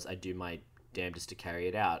tough it was, I'd do my damnedest to carry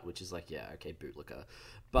it out, which is like, yeah, okay, bootlicker.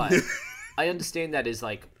 But I understand that is,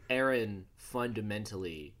 like, Eren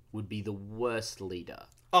fundamentally would be the worst leader.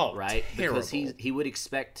 Oh, right? terrible. Because he would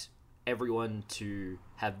expect everyone to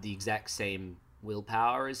have the exact same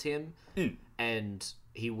willpower as him, and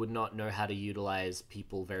he would not know how to utilize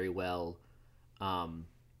people very well.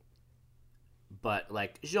 But,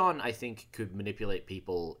 like, Jean, I think, could manipulate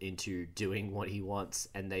people into doing what he wants,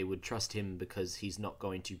 and they would trust him because he's not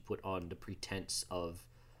going to put on the pretense of,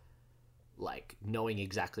 like, knowing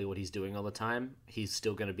exactly what he's doing all the time. He's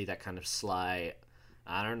still going to be that kind of sly,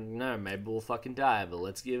 I don't know, maybe we'll fucking die, but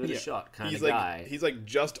let's give it a shot kind of like, guy. He's like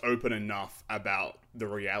just open enough about the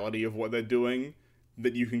reality of what they're doing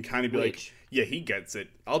that you can kind of be like, yeah, he gets it.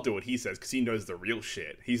 I'll do what he says because he knows the real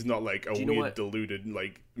shit. He's not like a weird, deluded,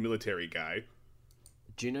 like, military guy.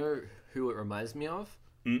 Do you know who it reminds me of?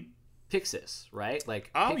 Pixis, right? Like,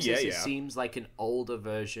 oh, Pixis yeah. seems like an older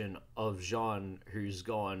version of Jean who's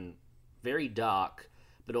gone very dark,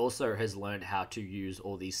 but also has learned how to use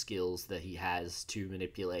all these skills that he has to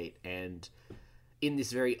manipulate, and in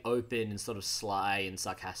this very open and sort of sly and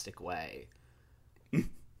sarcastic way.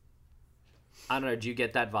 I don't know, do you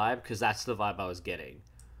get that vibe? Because that's the vibe I was getting.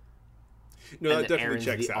 No, and that definitely Aaron's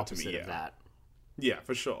checks the out to me, opposite yeah. of that. Yeah,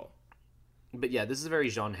 for sure. But yeah, this is a very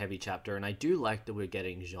Jean-heavy chapter, and I do like that we're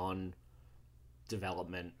getting Jean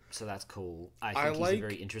development, so that's cool. I think he's a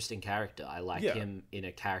very interesting character. I like him in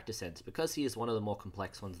a character sense because he is one of the more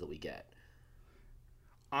complex ones that we get.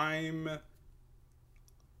 I'm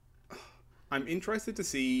interested to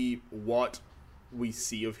see what we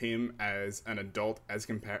see of him as an adult,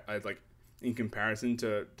 in comparison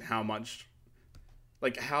to how much,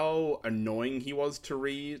 like, how annoying he was to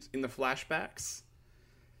read in the flashbacks.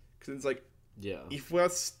 Because it's like, if we're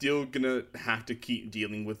still gonna have to keep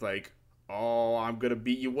dealing with, like, oh, I'm gonna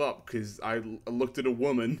beat you up because I looked at a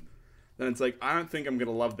woman, then it's like, I don't think I'm gonna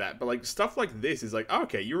love that. But, like, stuff like this is like, oh,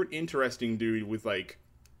 okay, you're an interesting dude with, like,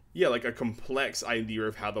 yeah, like a complex idea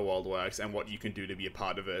of how the world works and what you can do to be a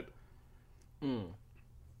part of it.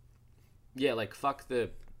 Yeah, like, fuck the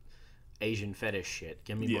Asian fetish shit.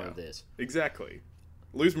 Give me more of this. Exactly.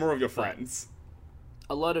 Lose more of your friends.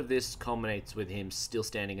 A lot of this culminates with him still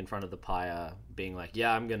standing in front of the pyre, being like,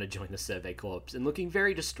 yeah, I'm going to join the Survey Corps, and looking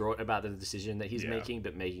very distraught about the decision that he's making,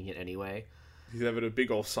 but making it anyway. He's having a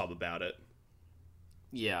big old sob about it.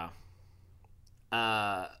 Yeah.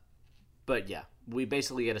 But yeah, we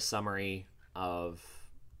basically get a summary of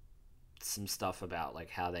some stuff about,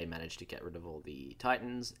 like, how they managed to get rid of all the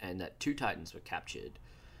Titans, and that 2 Titans were captured.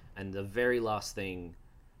 And the very last thing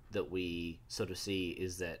that we sort of see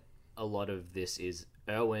is that a lot of this is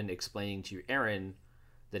Erwin explaining to Eren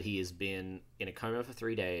that he has been in a coma for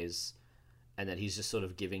 3 days, and that he's just sort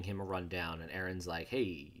of giving him a rundown, and Eren's like,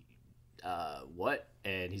 hey, what?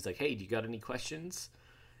 And he's like, hey, do you got any questions?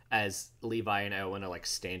 As Levi and Erwin are, like,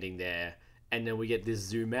 standing there, and then we get this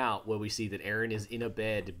zoom out where we see that Eren is in a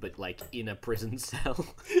bed, but, like, in a prison cell.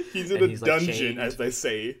 He's in a dungeon, as they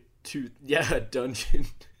say. A dungeon.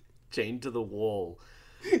 Chained to the wall.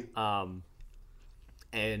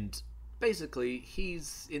 And basically,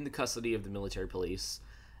 he's in the custody of the military police.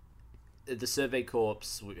 The Survey Corps,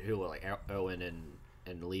 who are like Erwin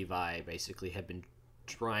and Levi, basically have been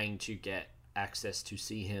trying to get access to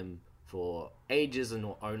see him for ages and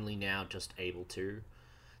are only now just able to.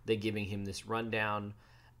 They're giving him this rundown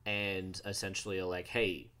and essentially are like,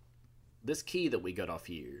 hey, this key that we got off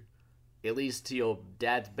you, it leads to your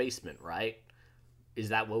dad's basement, right? Is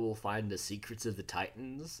that where we'll find the secrets of the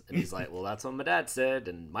Titans? And he's like, well, that's what my dad said,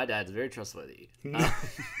 and my dad's very trustworthy.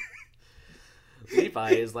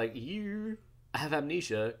 Levi is like, you have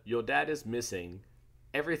amnesia, your dad is missing,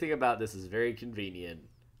 everything about this is very convenient,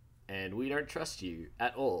 and we don't trust you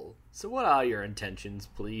at all. So what are your intentions,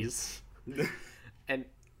 please? And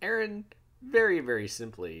Eren, very, very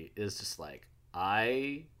simply, is just like,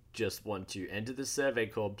 I just want to enter the Survey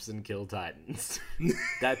Corps and kill Titans.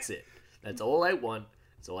 That's it. That's all I want.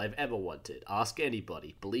 That's all I've ever wanted. Ask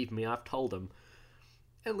anybody. Believe me, I've told them.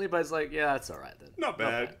 And Levi's like, yeah, that's alright then. Not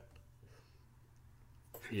bad.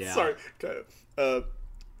 Yeah. Sorry. I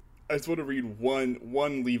just want to read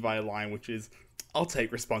one Levi line, which is, I'll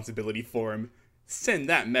take responsibility for him. Send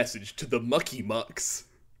that message to the Mucky Mucks.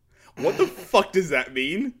 What the fuck does that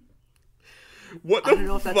mean? What the I don't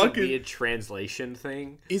know if that's a fuck weird translation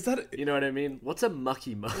thing. is that? You know what I mean? What's a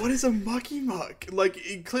mucky muck? What is a Mucky Muck? Like,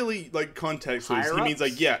 it clearly, like, context. He Higher means,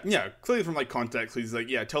 ups? like, yeah. Clearly from, like, context, he's like,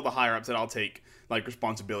 yeah, tell the higher ups that I'll take, like,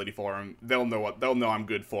 responsibility for him. They'll know I'm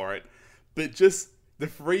good for it. But just the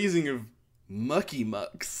phrasing of Mucky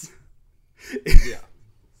Mucks. Yeah.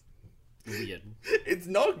 Weird. It's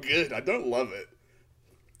not good. I don't love it.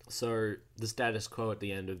 So, the status quo at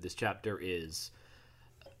the end of this chapter is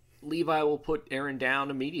Levi will put Eren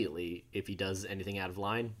down immediately if he does anything out of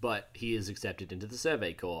line, but he is accepted into the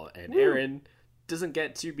Survey Corps, and Eren doesn't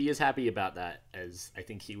get to be as happy about that as I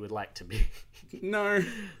think he would like to be. No.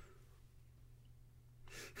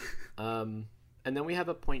 And then we have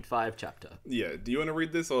a 0.5 chapter. Yeah, do you want to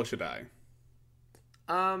read this or should I?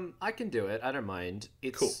 I can do it. I don't mind.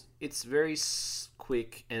 It's Cool. It's very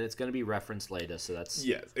quick, and it's going to be referenced later, so that's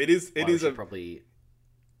Yes, it is. It why we is should a probably.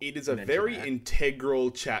 It is a mention very that.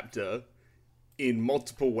 integral chapter in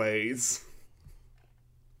multiple ways.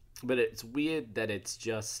 But it's weird that it's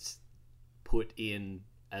just put in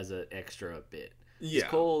as an extra bit. Yeah. It's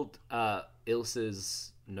called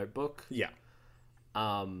Ilsa's Notebook. Yeah.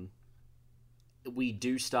 We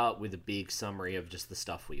do start with a big summary of just the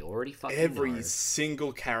stuff we already fucking Every know.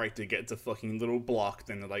 single character gets a fucking little block,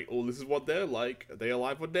 then they're like, oh, this is what they're like. Are they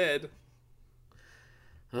alive or dead?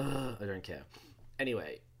 I don't care.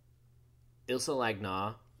 Anyway, Ilsa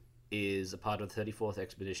Lagnar is a part of the 34th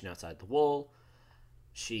Expedition Outside the Wall.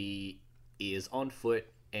 She is on foot,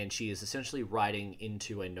 and she is essentially writing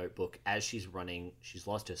into a notebook as she's running. She's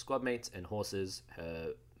lost her squad mates and horses.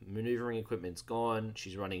 Her maneuvering equipment's gone.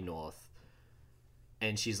 She's running north.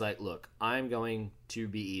 And she's like, look, I'm going to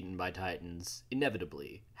be eaten by titans,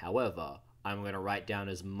 inevitably. However, I'm going to write down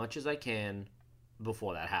as much as I can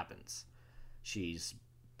before that happens. She's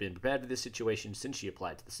been prepared for this situation since she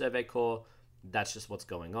applied to the Survey Corps. That's just what's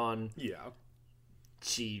going on. Yeah.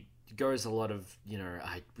 She goes a lot of,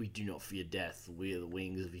 we do not fear death. We are the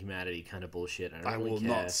wings of humanity kind of bullshit. I don't really will care.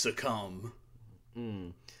 not succumb.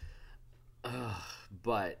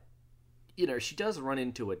 But, she does run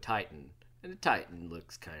into a titan. And the titan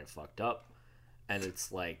looks kind of fucked up. And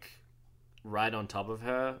it's, like, right on top of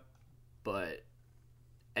her.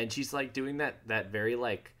 And she's, like, doing that very,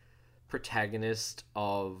 like, protagonist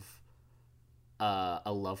of a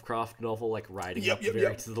Lovecraft novel, like, riding up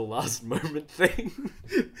to the last moment thing.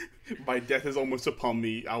 My death is almost upon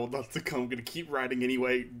me. I will not succumb. I'm going to keep riding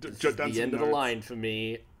anyway. The end of the line for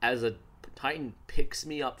me. As a titan picks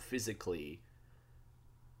me up physically,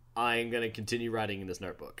 I'm going to continue writing in this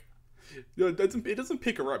notebook. No, it doesn't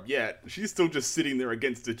pick her up yet. She's still just sitting there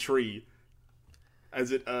against a tree.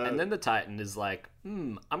 And then the Titan is like,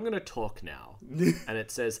 I'm going to talk now. And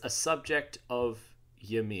it says, a subject of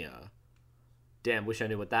Ymir. Damn, wish I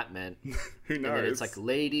knew what that meant. Who knows? And then it's like,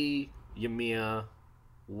 Lady Ymir,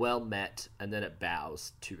 well met. And then it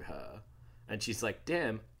bows to her. And she's like,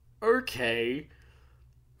 damn, okay.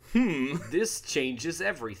 This changes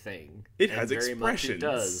everything. It and has very expressions. Much it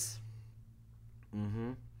does.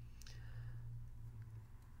 Mm-hmm.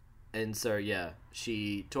 And so, yeah,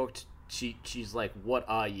 she talked, she's like, what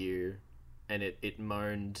are you? And it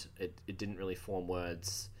moaned, it didn't really form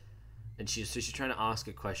words. And she's trying to ask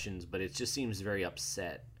her questions, but it just seems very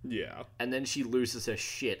upset. Yeah. And then she loses her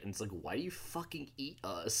shit, and it's like, why do you fucking eat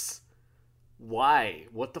us? Why?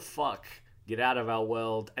 What the fuck? Get out of our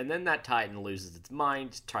world. And then that Titan loses its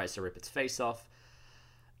mind, tries to rip its face off.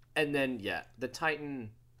 And then, yeah, the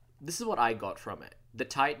Titan, this is what I got from it. The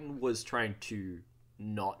Titan was trying to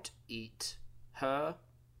not eat her,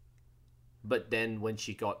 but then when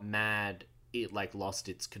she got mad, it like lost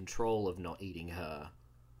its control of not eating her,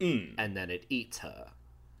 and then it eats her.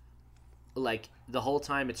 Like the whole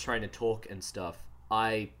time it's trying to talk and stuff,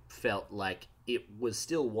 I felt like it was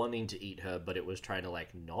still wanting to eat her, but it was trying to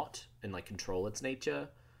like not and like control its nature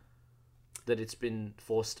that it's been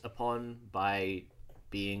forced upon by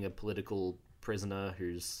being a political prisoner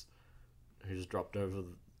who's dropped over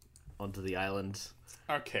onto the island.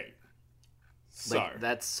 Okay. So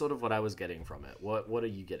that's sort of what I was getting from it. What are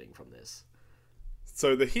you getting from this?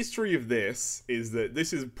 So the history of this is that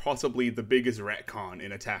this is possibly the biggest retcon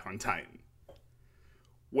in Attack on Titan.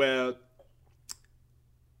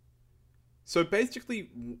 So basically,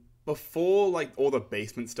 before like all the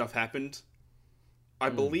basement stuff happened, I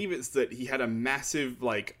believe it's that he had a massive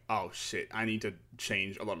like, oh shit, I need to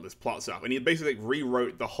change a lot of this plot stuff, and he basically like,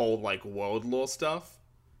 rewrote the whole like world lore stuff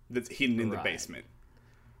that's hidden in the basement.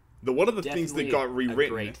 One of the things that got rewritten, a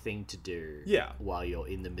great thing to do. Yeah. While you're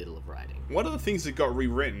in the middle of writing. One of the things that got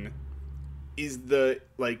rewritten is the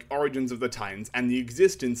like origins of the Titans and the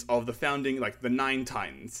existence of the founding, like the 9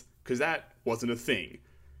 Titans, because that wasn't a thing.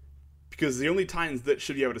 Because the only Titans that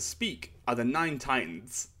should be able to speak are the 9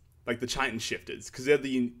 Titans, like the Titan Shifters, because they're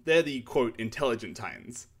the quote intelligent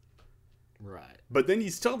Titans. Right. But then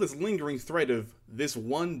you still have this lingering thread of this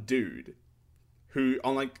one dude who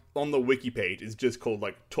on the wiki page is just called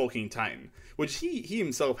like Talking Titan, which he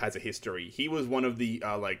himself has a history. He was one of the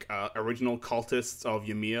original cultists of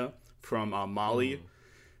Ymir from Mali,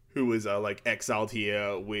 who was like exiled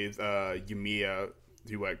here with Ymir,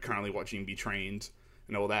 who are currently watching Be Trained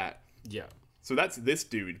and all that. Yeah. So that's this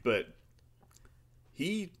dude, but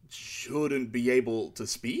he shouldn't be able to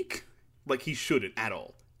speak. Like he shouldn't at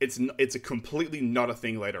all. It's a completely not a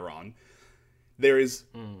thing later on. There is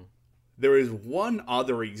one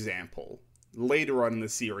other example later on in the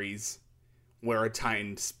series where a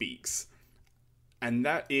Titan speaks, and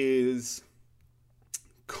that is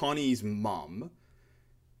Connie's mom.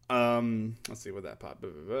 Let's see what that part.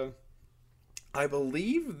 I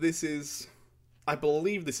believe this is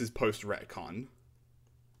post retcon.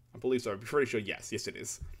 I believe so. I'm pretty sure. Yes, it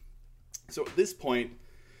is. So at this point,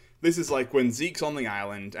 this is like when Zeke's on the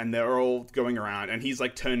island and they're all going around and he's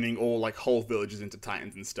like turning all like whole villages into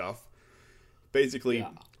Titans and stuff. Basically,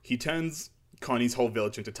 he turns Connie's whole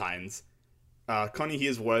village into Titans. Connie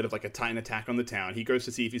hears word of like a Titan attack on the town. He goes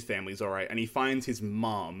to see if his family's alright, and he finds his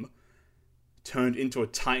mom turned into a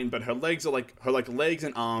Titan, but her legs are like her legs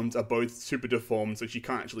and arms are both super deformed, so she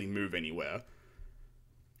can't actually move anywhere.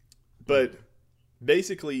 But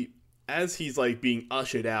basically, as he's like being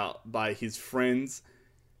ushered out by his friends,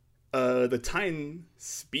 the Titan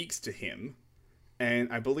speaks to him,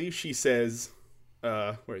 and I believe she says,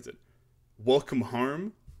 where is it? Welcome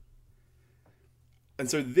home. And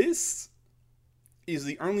so this is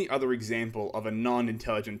the only other example of a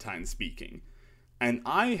non-intelligent Titan speaking. And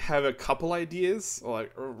I have a couple ideas, or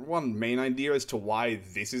one main idea as to why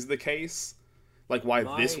this is the case. Like, why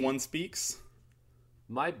this one speaks.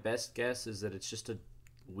 My best guess is that it's just a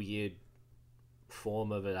weird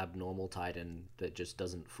form of an abnormal Titan that just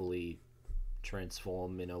doesn't fully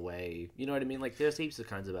transform in a way. You know what I mean? Like, there's heaps of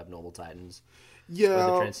kinds of abnormal Titans. Yeah. Where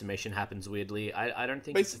the transformation happens weirdly. I don't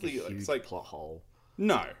think Basically, it's like a huge like, plot hole.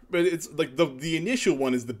 No, but it's like the initial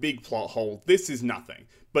one is the big plot hole. This is nothing.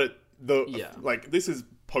 But this is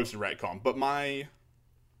post-retcon. But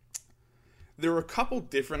there are a couple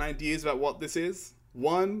different ideas about what this is.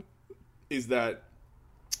 One is that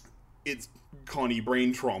it's Connie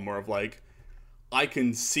brain trauma of like, I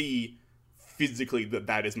can see physically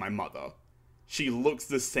that is my mother. She looks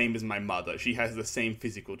the same as my mother. She has the same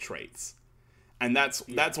physical traits. And that's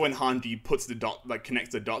when Hanji puts the dot, like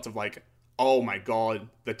connects the dots of like, oh my god,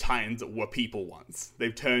 the Titans were people once.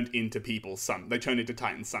 They've turned into people. They turned into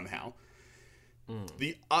Titans somehow.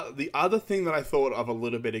 The other thing that I thought of a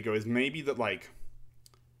little bit ago is maybe that like,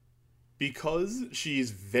 because she is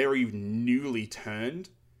very newly turned,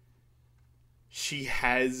 she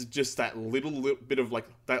has just that little bit of like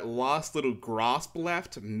that last little grasp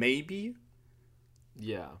left, maybe.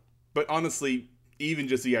 Yeah. But honestly, even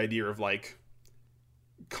just the idea of like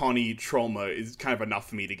Connie trauma is kind of enough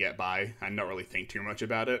for me to get by and not really think too much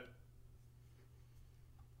about it.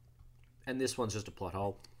 And this one's just a plot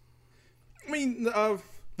hole. I mean,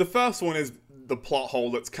 the first one is the plot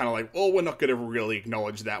hole that's kind of like, oh, we're not going to really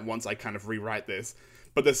acknowledge that once I kind of rewrite this.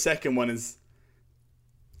 But the second one is,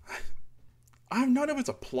 I don't know if it's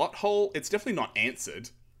a plot hole. It's definitely not answered.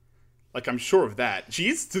 Like, I'm sure of that. She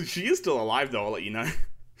is still alive, though, I'll let you know.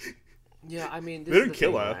 Yeah, I mean, they didn't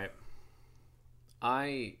kill her.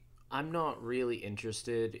 Right? I'm not really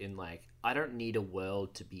interested in, like, I don't need a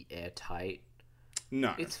world to be airtight.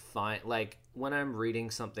 No. It's fine. Like, when I'm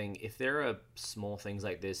reading something, if there are small things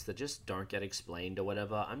like this that just don't get explained or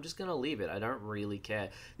whatever, I'm just gonna leave it. I don't really care.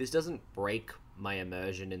 This doesn't break my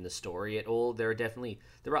immersion in the story at all. There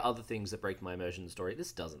are other things that break my immersion in the story.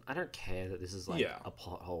 This doesn't. I don't care that this is, like, a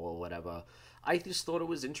plot hole or whatever. I just thought it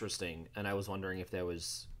was interesting, and I was wondering if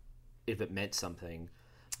it meant something.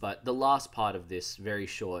 But the last part of this very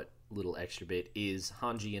short little extra bit is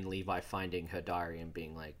Hanji and Levi finding her diary and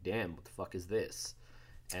being like, damn, what the fuck is this?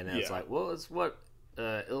 And then it's like, well, it's what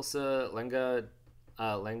Ilsa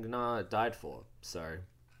Langnar died for. So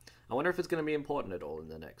I wonder if it's going to be important at all in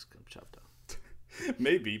the next chapter.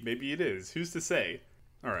 Maybe it is. Who's to say?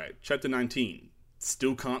 All right, chapter 19.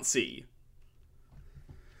 Still can't see.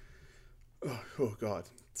 Oh God.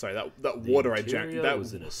 Sorry, that water I drank.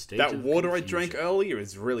 That water I drank earlier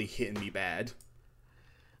is really hitting me bad.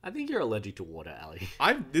 I think you're allergic to water, Ali.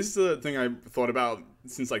 This is the thing I've thought about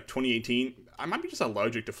since like 2018. I might be just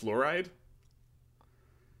allergic to fluoride.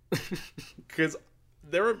 Because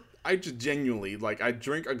I just genuinely, like, I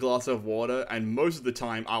drink a glass of water and most of the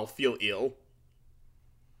time I'll feel ill.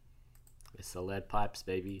 It's the lead pipes,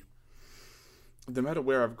 baby. No matter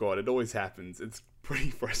where I've got, it always happens. It's pretty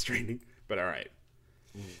frustrating, but alright.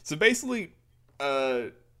 So basically,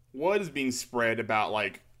 word is being spread about,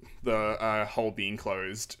 like, the hole being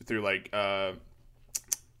closed through, like,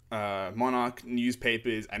 Monarch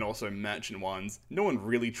newspapers and also merchant ones. No one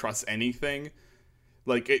really trusts anything.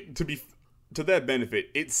 Like, to their benefit,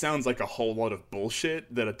 it sounds like a whole lot of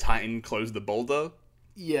bullshit that a Titan closed the boulder.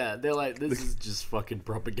 Yeah, they're like, this is just fucking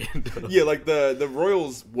propaganda. Yeah, like, the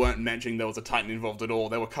Royals weren't mentioning there was a Titan involved at all.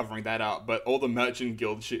 They were covering that up, but all the merchant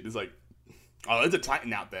guild shit is like, oh, there's a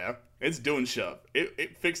Titan out there. It's doing shit.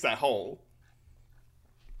 It fixed that hole.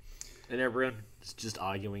 And everyone's just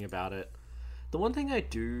arguing about it. The one thing I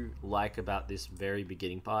do like about this very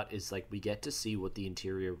beginning part is, like, we get to see what the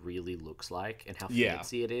interior really looks like and how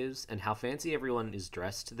fancy it is and how fancy everyone is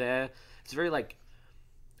dressed there. It's very, like,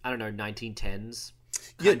 I don't know, 1910s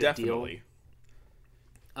kind of definitely.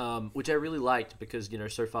 Deal. Which I really liked because, you know,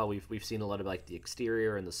 so far we've seen a lot of, like, the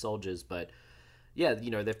exterior and the soldiers, but Yeah,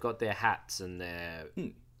 they've got their hats and their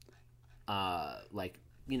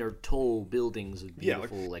tall buildings with Yeah,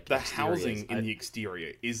 beautiful like the exteriors. housing in the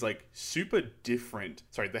exterior is like super different.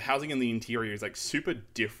 Sorry, the housing in the interior is like super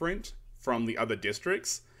different from the other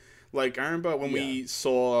districts. Like I remember when we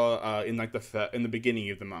saw in like in the beginning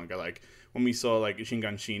of the manga, like when we saw like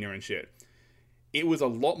Shingan Shina and shit, it was a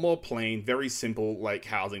lot more plain, very simple like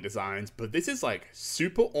housing designs. But this is like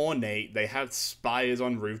super ornate. They have spires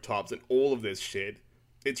on rooftops and all of this shit.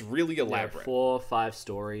 It's really elaborate. 4 or 5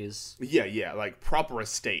 stories. Yeah, like proper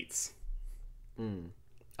estates.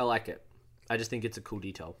 I like it. I just think it's a cool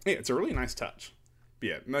detail. Yeah, it's a really nice touch. But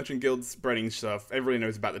yeah, Merchant Guild spreading stuff. Everybody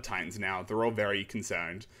knows about the Titans now. They're all very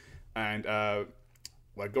concerned. And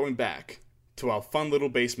we're going back to our fun little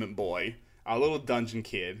basement boy, our little dungeon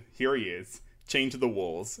kid. Here he is, chained to the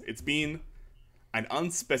walls. It's been an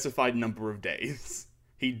unspecified number of days.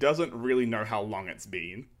 He doesn't really know how long it's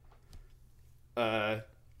been.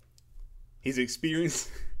 He's experienced...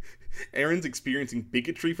 Aaron's experiencing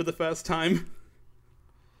bigotry for the first time.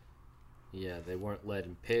 Yeah, they won't let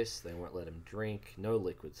him piss. They won't let him drink. No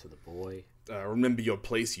liquids for the boy. Remember your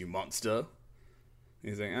place, you monster.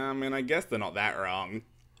 He's like, man, I guess they're not that wrong.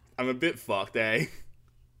 I'm a bit fucked, eh?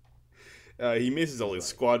 He misses all his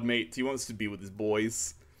squad mates. He wants to be with his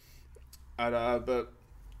boys. But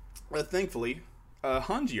thankfully,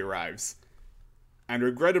 Hanji arrives. And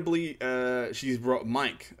regrettably, she's brought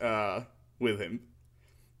Mike with him.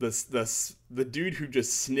 The dude who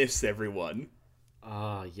just sniffs everyone.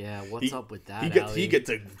 Oh, yeah. What's up with that, He gets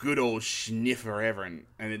a good old sniffer ever, and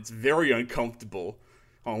it's very uncomfortable.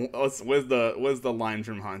 Oh, where's the line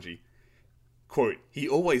from Hanji? Quote, he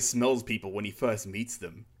always smells people when he first meets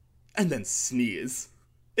them, and then sneers.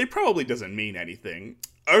 It probably doesn't mean anything.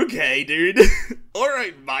 Okay, dude.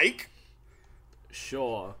 Alright, Mike.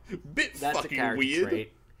 Sure. Bit That's a fucking character weird.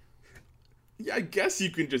 trait. Yeah, I guess you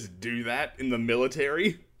can just do that in the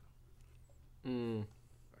military. Fucking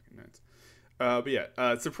nuts. But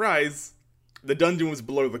yeah, surprise. The dungeon was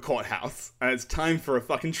below the courthouse, and it's time for a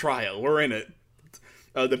fucking trial. We're in it.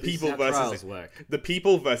 The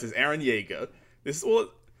people versus Aaron Yeager. This is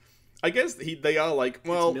what I guess they are like.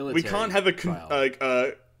 Well, we can't have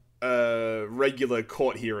a regular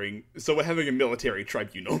court hearing, so we're having a military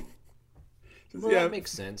tribunal. Well, that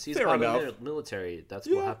makes sense. He's part of the military. That's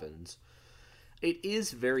what happens. It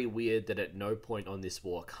is very weird that at no point on this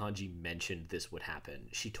walk Hanji mentioned this would happen.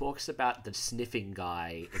 She talks about the sniffing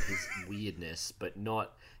guy and his weirdness, but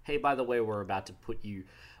not, hey, by the way, we're about to put you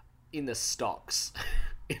in the stocks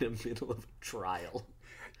in the middle of a trial.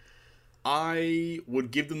 I would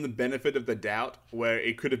give them the benefit of the doubt where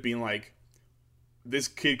it could have been like, this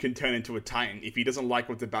kid can turn into a Titan. If he doesn't like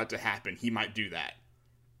what's about to happen, he might do that.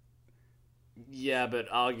 Yeah, but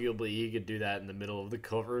arguably he could do that in the middle of the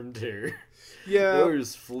courtroom too. Yeah.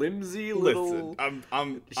 Those flimsy little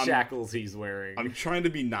shackles he's wearing. I'm trying to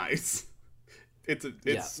be nice.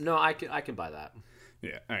 No, I can buy that.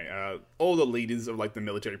 Yeah. Alright, all the leaders of like the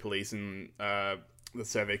military police and the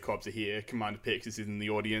survey corps are here. Commander Pixis is in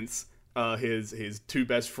the audience. His 2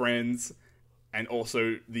 best friends, and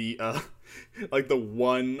also the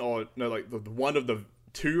one of the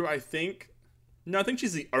 2, I think. No, I think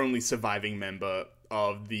she's the only surviving member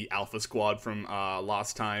of the Alpha Squad from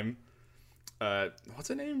last time. What's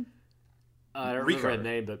her name? I don't remember her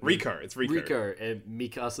name, but Riko. It's Riko. Riko, and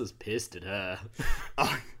Mikasa's pissed at her.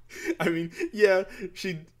 I mean, yeah,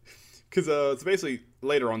 because so basically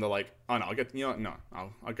later on they're like, oh no, I'll get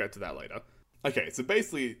to that later. Okay, so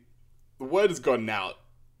basically the word has gotten out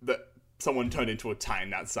that someone turned into a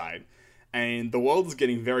Titan outside, and the world is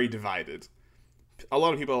getting very divided. A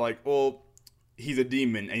lot of people are like, well, he's a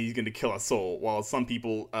demon and he's going to kill us all, while some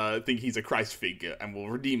people think he's a Christ figure and will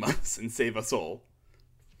redeem us and save us all.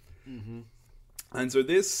 Mm-hmm. And so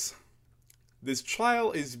this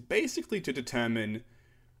trial is basically to determine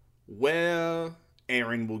where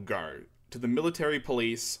Aaron will go, to the military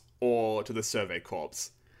police or to the survey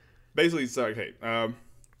corps. Basically, so okay,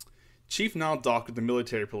 Chief Naldock of the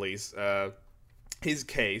military police, his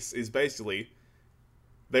case is basically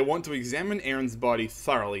they want to examine Aaron's body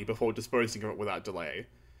thoroughly before disposing of it without delay,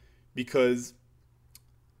 because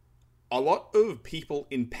a lot of people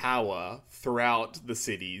in power throughout the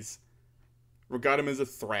cities regard him as a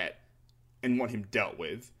threat and want him dealt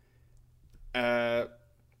with.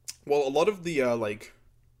 Well, a lot of the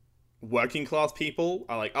working class people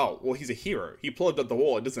are like, oh, well, he's a hero. He plugged up the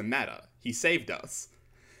war. It doesn't matter. He saved us.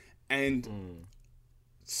 And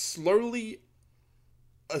slowly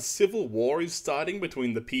a civil war is starting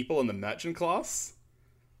between the people and the merchant class.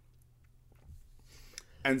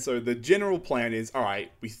 And so the general plan is, all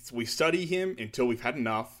right, we study him until we've had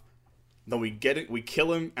enough. then we get it, we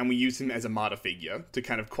kill him, and we use him as a martyr figure to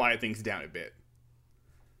kind of quiet things down a bit.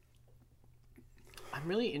 I'm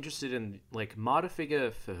really interested in, like, martyr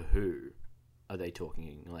figure for who are they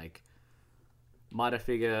talking? Like, martyr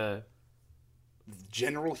figure...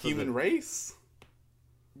 General human race?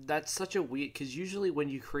 That's such a weird... Because usually when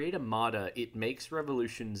you create a martyr, it makes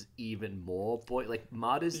revolutions even more... Like,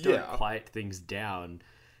 martyrs don't quiet things down.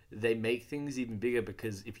 They make things even bigger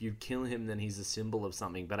because if you kill him, then he's a symbol of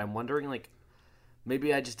something. But I'm wondering, like...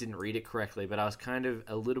 Maybe I just didn't read it correctly, but I was kind of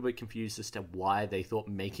a little bit confused as to why they thought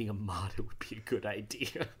making a martyr would be a good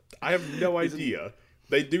idea. I have no idea.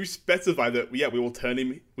 They do specify that, we will turn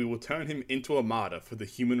him into a martyr for the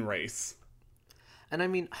human race. And I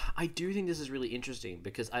mean, I do think this is really interesting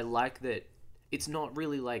because I like that it's not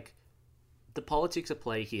really like the politics at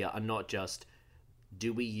play here are not just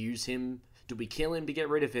do we use him, do we kill him to get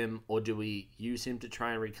rid of him, or do we use him to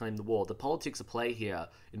try and reclaim the war? The politics at play here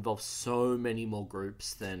involves so many more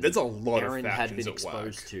groups than there's a lot Eren of had factions been at work.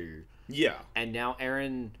 exposed to. Yeah. And now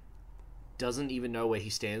Eren doesn't even know where he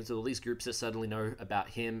stands with all these groups that suddenly know about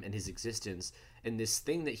him and his existence and this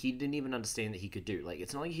thing that he didn't even understand that he could do. Like,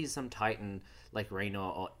 it's not like he's some titan like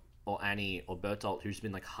Reynor or Annie or Bertolt who's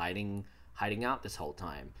been like hiding out this whole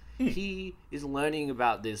time. He is learning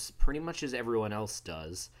about this pretty much as everyone else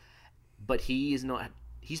does, but he's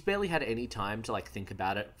barely had any time to like think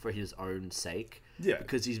about it for his own sake. Yeah.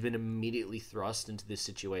 Because he's been immediately thrust into this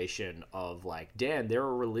situation of like, damn, there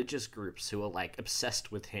are religious groups who are like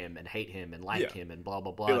obsessed with him and hate him and like him and blah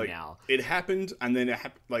blah blah. Now it happened, and then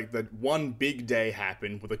like the one big day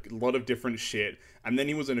happened with a lot of different shit, and then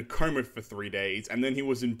he was in a coma for 3 days, and then he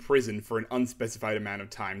was in prison for an unspecified amount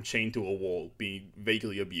of time, chained to a wall, being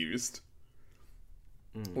vaguely abused.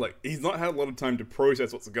 Like, he's not had a lot of time to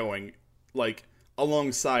process what's going, like,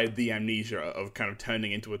 alongside the amnesia of kind of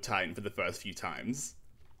turning into a titan for the first few times.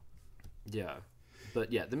 Yeah.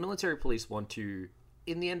 But yeah, the military police want to,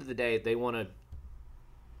 in the end of the day, they want to,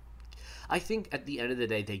 I think at the end of the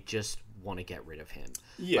day, they just want to get rid of him.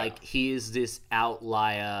 Yeah. Like, he is this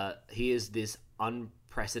outlier, he is this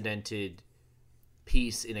unprecedented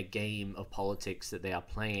piece in a game of politics that they are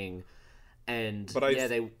playing. And But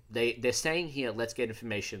they're saying here, let's get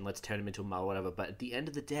information, let's turn him into a martyr, whatever. But at the end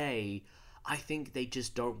of the day, I think they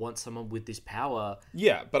just don't want someone with this power.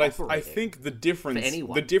 Yeah, but I operating think the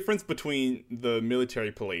difference between the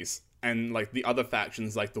military police and like the other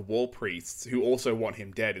factions, like the Wall Priests, who also want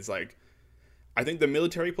him dead, is like, I think the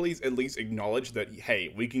military police at least acknowledge that,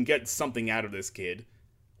 hey, we can get something out of this kid.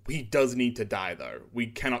 He does need to die, though. We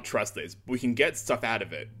cannot trust this. We can get stuff out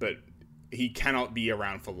of it, but he cannot be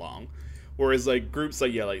around for long. Whereas like groups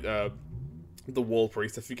like the Wall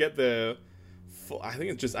Priests, I forget I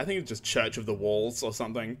think it's just Church of the Walls or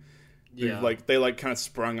something. Yeah. They kind of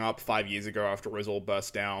sprung up 5 years ago after it was all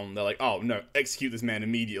burst down. They're like, oh no, execute this man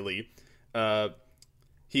immediately.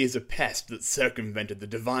 He is a pest that circumvented the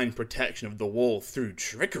divine protection of the wall through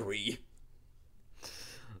trickery.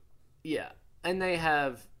 Yeah. And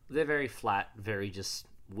they're very flat, very just,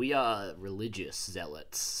 we are religious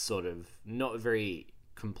zealots, sort of, not a very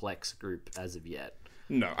complex group as of yet.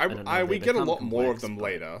 No, we get a lot more of them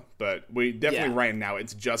later, but we definitely right now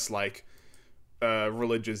it's just like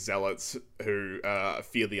religious zealots who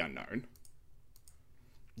fear the unknown.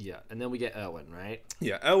 Yeah, and then we get Erwin, right?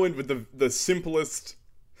 Yeah, Erwin with the simplest,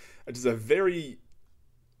 just a very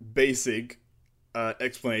basic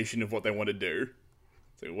explanation of what they want to do.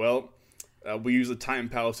 So, well, we use the Titan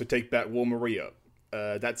Palace to take back War Maria.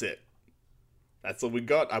 That's it. That's all we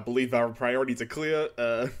got. I believe our priorities are clear.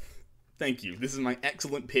 Thank you. This is my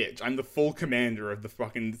excellent pitch. I'm the full commander of the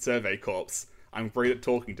fucking Survey Corps. I'm great at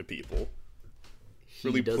talking to people.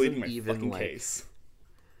 Really pleading my fucking case.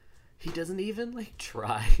 He doesn't even, like,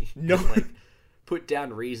 try. No. To, like, put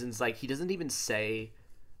down reasons. Like, he doesn't even say,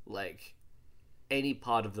 like, any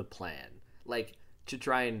part of the plan. Like, to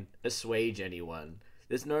try and assuage anyone.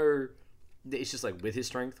 There's no... It's just like, with his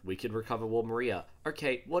strength, we could recover War Maria.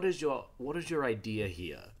 Okay, what is your idea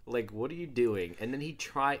here? Like, what are you doing? And then they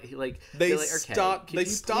start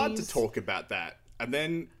to talk about that, and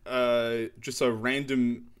then just a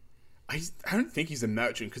random. I don't think he's a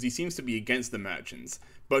merchant because he seems to be against the merchants,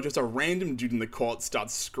 but just a random dude in the court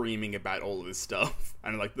starts screaming about all of this stuff,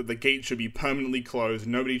 and like the gate should be permanently closed.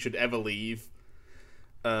 Nobody should ever leave.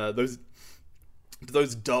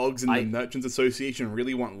 Those dogs in the Merchants Association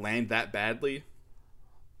really want land that badly?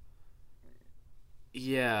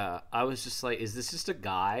 Yeah, I was just like, is this just a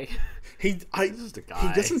guy? He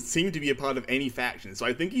doesn't seem to be a part of any faction, so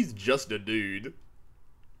I think he's just a dude.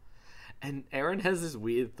 And Eren has this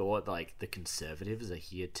weird thought, like, the conservatives are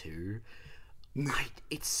here too.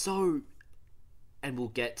 It's so... and we'll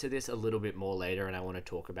get to this a little bit more later, and I want to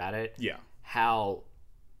talk about it. Yeah. How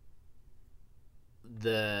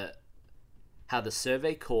the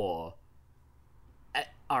Survey Corps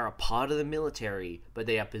are a part of the military, but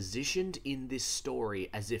they are positioned in this story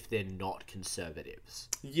as if they're not conservatives,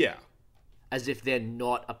 Yeah. as if they're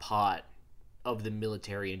not a part of the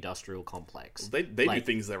military-industrial complex. They do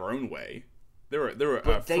things their own way. They're a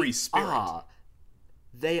But free spirit.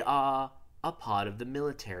 They are a part of the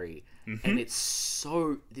military, and it's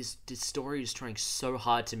so this story is trying so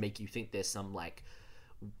hard to make you think there's some like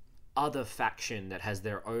other faction that has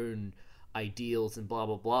their own ideals and blah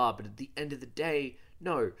blah blah. But at the end of the day,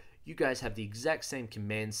 no, you guys have the exact same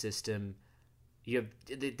command system.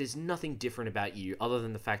 There's nothing different about you other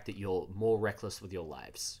than the fact that you're more reckless with your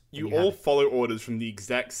lives. And You all have- follow orders from the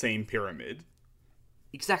exact same pyramid.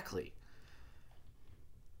 exactly,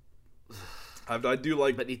 I do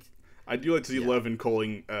like but it's I do like to see Levin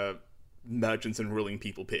calling merchants and ruling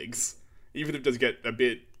people pigs, even if it does get a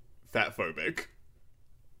bit fat phobic.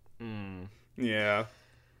 Yeah,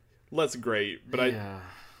 less great, but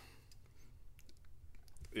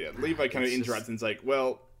Levi kind of It's interrupts and is like,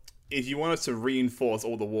 well, if you want us to reinforce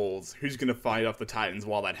all the walls, who's going to fight off the Titans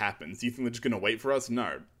while that happens? Do you think they're just going to wait for us?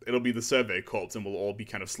 No. It'll be the Survey Corps, and we'll all be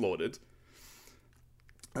kind of slaughtered.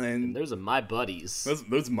 And those are my buddies,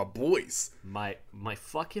 those are my boys. my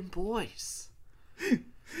fucking boys.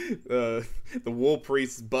 The war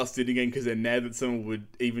priests busted again because they're mad that someone would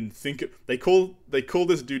even think it. They call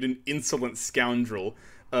this dude an insolent scoundrel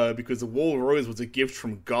because the wall rose was a gift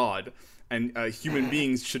from God, and human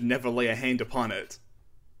beings should never lay a hand upon it.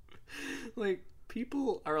 Like,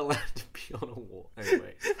 people are allowed to be on a wall.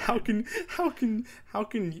 Anyway, How can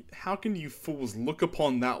you fools look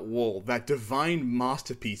upon that wall, that divine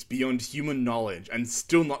masterpiece beyond human knowledge, and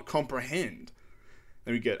still not comprehend?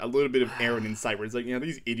 Then we get a little bit of Aaron insight where it's like,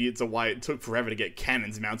 these idiots are why it took forever to get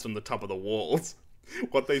cannons mounted on the top of the walls.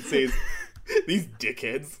 What they say is, these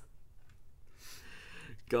dickheads.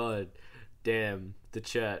 God damn, the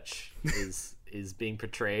church is being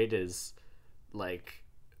portrayed as like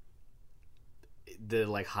the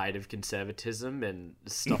like height of conservatism and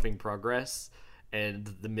stopping progress,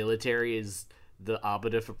 and the military is the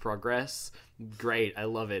arbiter for progress. Great, I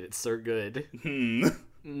love it. It's so good.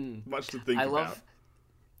 Much to think about.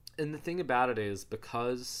 And the thing about it is,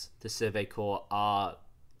 because the Survey Corps are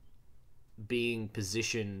being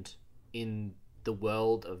positioned in the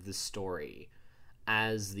world of the story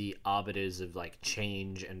as the arbiters of like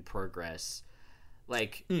change and progress,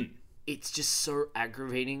 like it's just so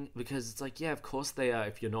aggravating, because it's like, yeah, of course they are,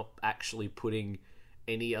 if you're not actually putting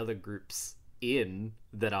any other groups in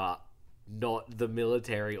that are not the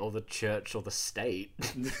military or the church or the state.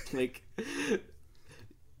 Like,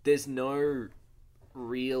 there's no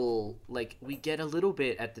real, like, we get a little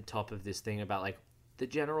bit at the top of this thing about like the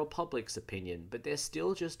general public's opinion, but they're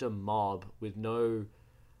still just a mob with no,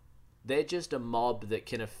 they're just a mob that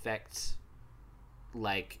can affect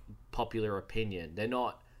like popular opinion. They're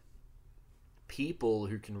not people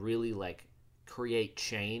who can really like create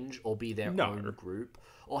change or be their own group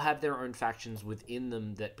or have their own factions within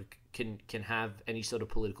them that can have any sort of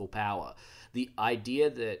political power. The idea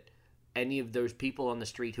that any of those people on the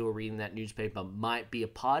street who are reading that newspaper might be a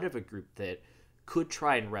part of a group that could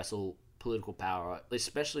try and wrestle political power,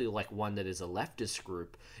 especially like one that is a leftist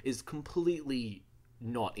group, is completely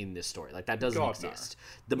not in this story. Like, that doesn't exist.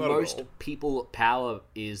 The Not at most all. people power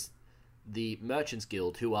is the Merchants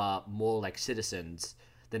Guild, who are more like citizens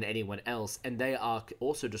than anyone else, and they are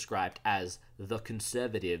also described as the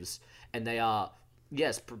conservatives, and they are,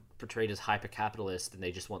 yes, portrayed as hyper-capitalist, and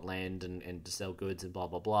they just want land and to sell goods and blah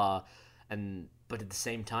blah blah. But at the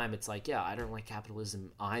same time, it's like, yeah, I don't like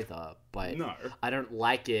capitalism either, but No. I don't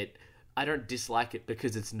like it. I don't dislike it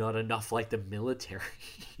because it's not enough like the military.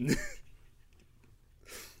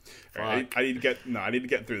 Alright, I need to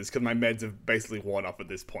get through this because my meds have basically worn off at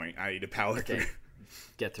this point. I need to power through.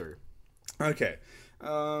 Get through. Okay.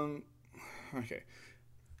 Okay.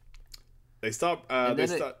 They stop. And They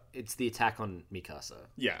then start. it's the attack on Mikasa.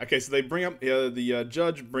 Yeah. Okay. So they bring up. The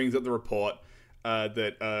judge brings up the report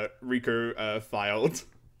that Rico filed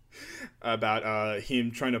about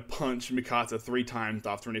him trying to punch Mikasa 3 times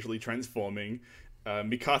after initially transforming.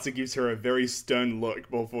 Mikasa gives her a very stern look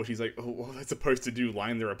before she's like, "Oh, what am I supposed to do?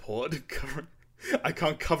 Lie in the report? I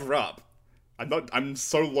can't cover up. I'm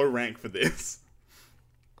so low rank for this."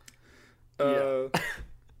 Yeah.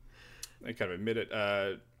 I kind of admit it.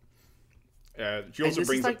 She And also this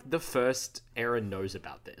brings is up, like the first Eren knows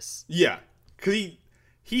about this. yeah, because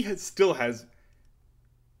he still has.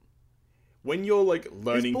 When you're like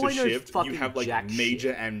learning boy to knows shift, you fucking have like jack major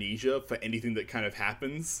shit. amnesia for anything that kind of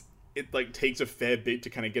happens. it like takes a fair bit to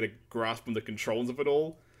kind of get a grasp on the controls of it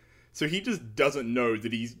all. So he just doesn't know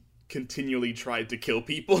that he's continually tried to kill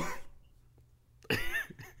people.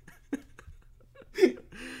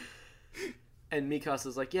 And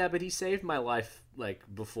Mikasa's like, yeah, but he saved my life, like,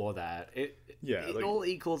 before that. It like, all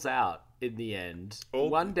equals out in the end. All-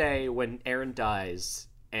 One day, when Eren dies,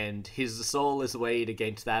 and his soul is weighed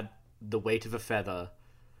against the weight of a feather,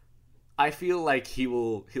 I feel like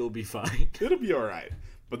he'll be fine. It'll be alright.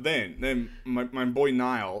 But then my boy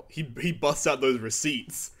Niall, he busts out those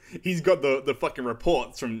receipts. He's got the fucking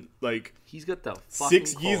reports from, like, He's got the fucking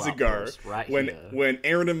 6 years call-out ago post right when here.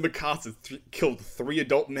 Eren and Mikasa killed 3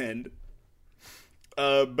 adult men.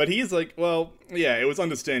 But he's like, well, yeah, it was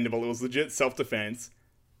understandable. It was legit self-defense.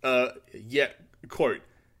 Yet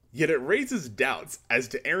it raises doubts as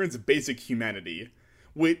to Eren's basic humanity.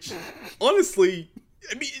 Which, honestly,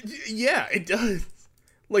 I mean, yeah, it does.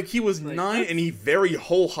 Like, he was 9 and he very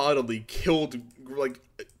wholeheartedly killed, like,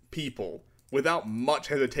 people without much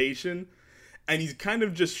hesitation. And he's kind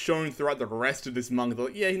of just shown throughout the rest of this manga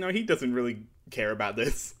that, yeah, he doesn't really care about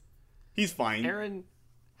this. He's fine. Eren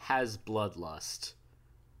has bloodlust.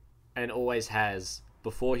 And always has,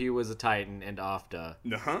 before he was a Titan and after.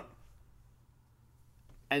 Uh-huh.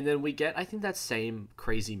 And then we get, I think, that same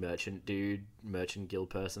crazy merchant guild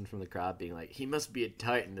person from the crowd being like, he must be a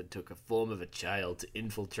Titan that took a form of a child to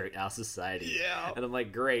infiltrate our society. Yeah. And I'm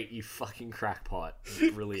like, great, you fucking crackpot.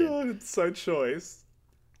 Brilliant. God, it's so choice.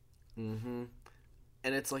 Mm-hmm.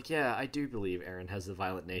 And it's like, yeah, I do believe Eren has a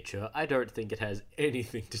violent nature. I don't think it has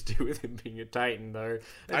anything to do with him being a Titan, though.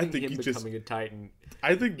 I think him becoming a Titan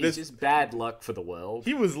I think is this just bad luck for the world.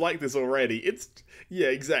 he was like this already. Yeah,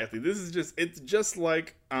 exactly. It's just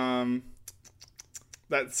like that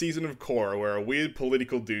season of Korra where a weird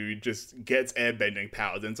political dude just gets airbending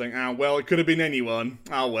powers and saying, well, it could have been anyone.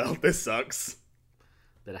 Oh well, this sucks.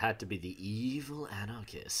 That it had to be the evil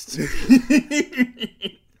anarchist.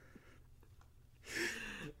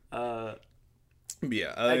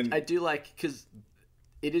 Yeah, I do like, because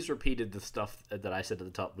it is repeated the stuff that I said at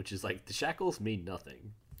the top, which is like, the shackles mean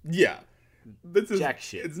nothing. yeah. This is Jack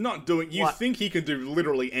shit. It's not doing. You What? think he can do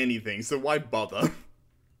literally anything, so why bother?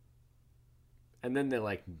 And then they're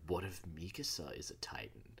like, what if Mikasa is a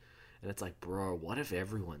Titan? And it's like, bro, what if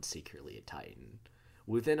everyone's secretly a Titan?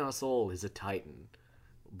 Within us all is a Titan,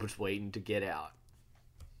 just waiting to get out.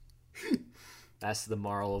 That's the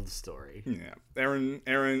moral of the story. Yeah,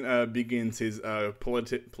 Eren begins his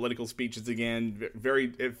political speeches again.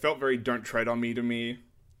 It felt very "Don't tread on me" to me.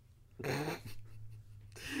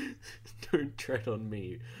 Don't tread on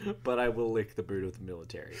me, but I will lick the boot of the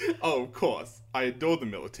military. Oh, of course, I adore the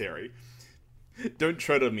military. Don't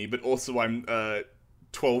tread on me, but also I'm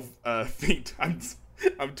 12 feet. I'm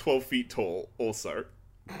 12 feet tall. Also,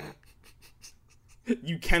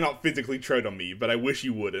 you cannot physically tread on me, but I wish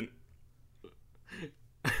you wouldn't.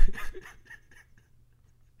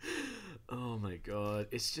 Oh my god,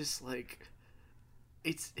 it's just like,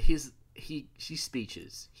 it's she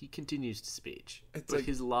speeches. He continues to speech. It's But like-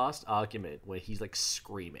 his last argument, where he's like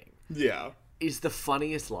screaming, Yeah, is the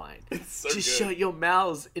funniest line. it's so Just good. shut your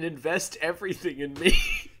mouths and invest everything in me.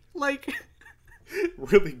 Like,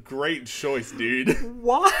 Really great choice, dude.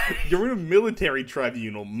 why? You're in a military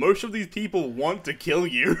tribunal. Most of these people want to kill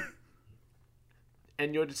you.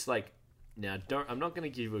 And you're just like, now I'm not going to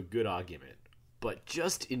give you a good argument, but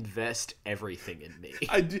just invest everything in me.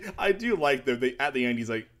 I do like though. At the end, he's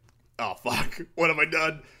like, "Oh fuck, what have I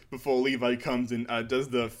done?" Before Levi comes and does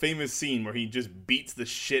the famous scene where he just beats the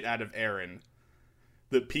shit out of Eren,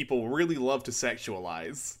 that people really love to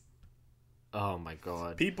sexualize. Oh my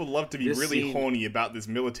god. People love to be This really scene- horny about this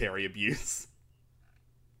military abuse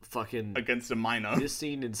Fucking against a minor. this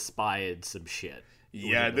scene inspired some shit.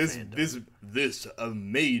 Yeah, within the fandom. this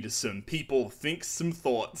made some people think some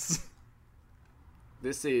thoughts.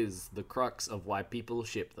 This is the crux of why people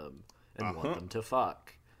ship them and want them to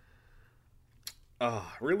fuck.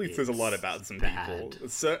 Really says a lot It's about some bad. people.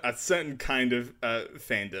 A certain kind of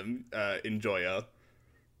fandom enjoyer.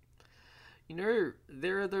 You know,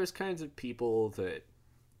 there are those kinds of people that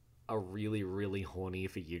are really, really horny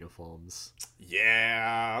for uniforms.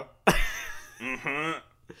 Yeah.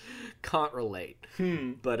 Can't relate.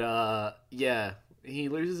 But, yeah, he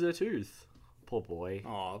loses a tooth. Poor boy.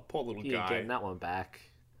 Oh, poor little He ain't guy. getting that one back.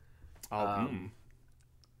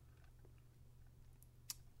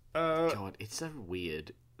 God, it's so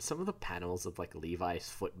weird. Some of the panels of, like, Levi's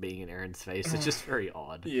foot being in Eren's face are just very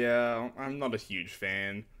odd. Yeah, I'm not a huge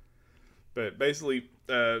fan. But basically,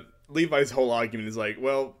 Levi's whole argument is like,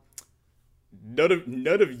 well, none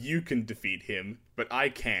of you can defeat him, but I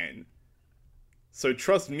can. So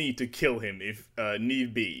trust me to kill him if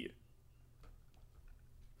need be.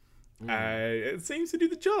 It seems to do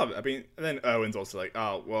the job. I mean, and then Owen's also like,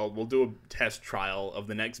 oh, well, we'll do a test trial of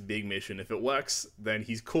the next big mission. If it works, then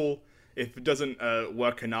he's cool. If it doesn't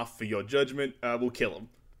work enough for your judgment, we'll kill him.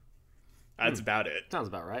 That's about it. Sounds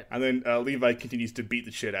about right. And then Levi continues to beat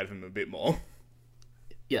the shit out of him a bit more.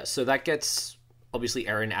 Yeah, so that gets, obviously,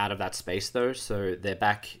 Eren out of that space, though. So they're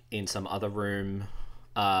back in some other room.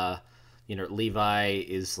 Levi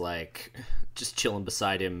is, like, just chilling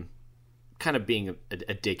beside him, kind of being a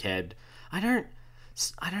dickhead. I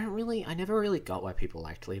never really got why people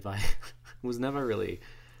liked Levi. It was never really,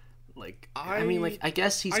 like, I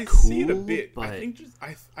guess he's cool, see it a bit. but... I think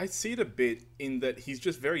I see it a bit in that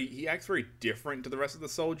he acts very different to the rest of the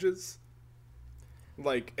soldiers.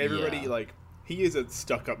 Like, everybody, Yeah. like, he is a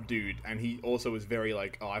stuck-up dude, and he also is very,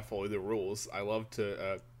 like, oh, I follow the rules. I love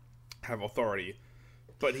to have authority.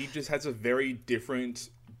 But he just has a very different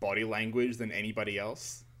body language than anybody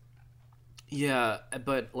else. Yeah,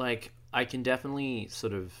 but, like, I can definitely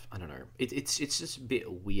sort of, I don't know, it's just a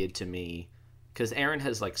bit weird to me, because Eren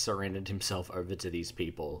has, like, surrendered himself over to these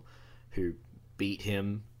people who beat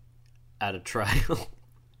him at a trial,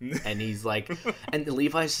 and he's like, and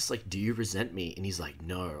Levi's just like, do you resent me? And he's like,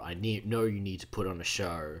 no, you need to put on a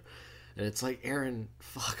show. And it's like, Eren,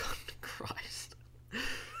 fuck on Christ.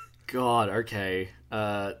 God, okay.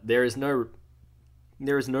 There is no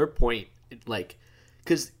point, like,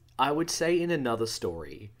 because I would say in another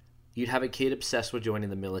story, you'd have a kid obsessed with joining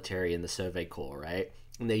the military in the Survey Corps, right?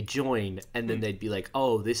 And they join, and then they'd be like,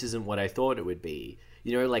 oh, this isn't what I thought it would be.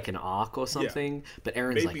 You know, like an arc or something. Yeah. But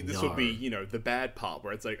Eren's maybe like, this no. would be, the bad part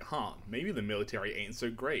where it's like, maybe the military ain't so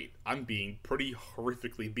great. I'm being pretty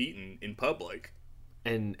horrifically beaten in public.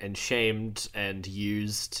 And shamed and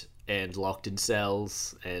used and locked in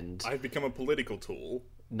cells and... I've become a political tool.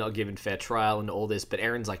 Not given fair trial and all this. But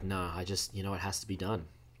Eren's like, nah, I just, it has to be done.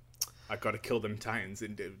 I gotta kill them Titans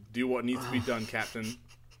and do what needs to be done, Captain.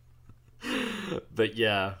 But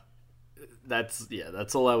yeah,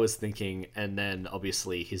 that's all I was thinking. And then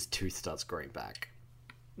obviously his tooth starts growing back.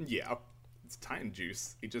 Yeah, it's Titan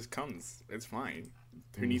juice. It just comes. It's fine.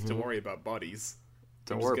 Who needs to worry about bodies?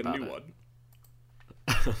 Don't just worry get a about new it.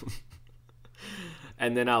 one.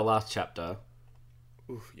 And then our last chapter.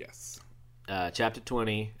 Oof, yes. Chapter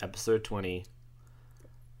 20, episode 20.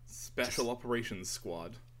 Special Operations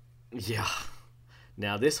Squad. Yeah.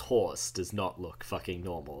 Now this horse does not look fucking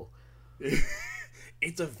normal.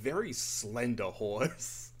 It's a very slender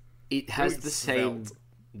horse. It has Really the same svelte.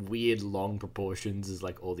 weird long proportions as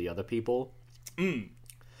like all the other people.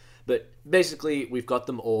 But basically, we've got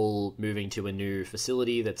them all moving to a new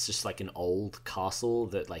facility that's just like an old castle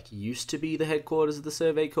that like used to be the headquarters of the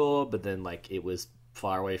Survey Corps, but then like it was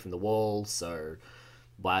far away from the walls, so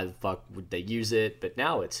why the fuck would they use it? But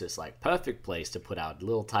now it's just like perfect place to put out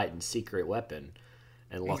Little Titan's secret weapon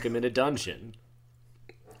and lock him in a dungeon.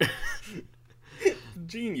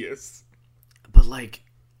 Genius. But like,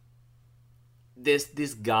 there's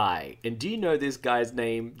this guy, and do you know this guy's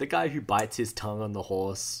name? The guy who bites his tongue on the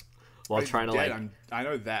horse while trying to like. I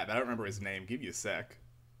know that, but I don't remember his name. Give you a sec.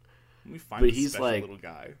 Let me find But this he's special like- little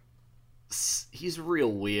guy. He's real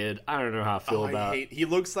weird. I don't know how I feel about. He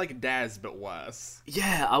looks like Daz, but worse.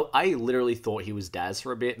 Yeah, I literally thought he was Daz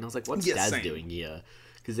for a bit, and I was like, "What's Yeah, Daz same. doing here?"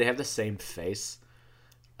 Because they have the same face.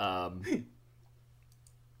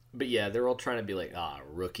 But yeah, they're all trying to be like,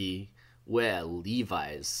 rookie, we're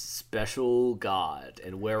Levi's special guard,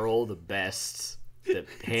 and we're all the best,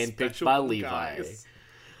 handpicked Special by little Levi. guys.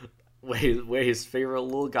 We're his favorite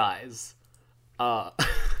little guys. Okay,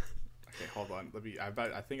 hold on.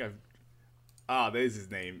 I think I've. There's his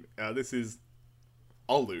name. This is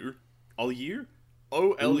Olu. Oluo?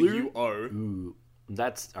 O-L-U-O. Ooh,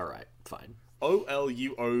 that's all right. Fine.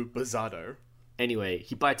 O-L-U-O Bazado. Anyway,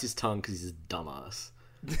 he bites his tongue because he's a dumbass.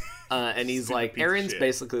 And he's Stupid like, piece of Eren's shit.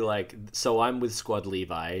 basically like, so I'm with Squad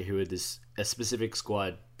Levi, who are a specific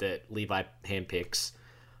squad that Levi handpicks,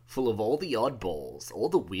 full of all the oddballs, all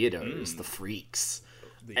the weirdos, the freaks.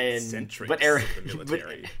 The And eccentrics but Eren, of the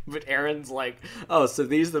military. but Eren's like, oh, so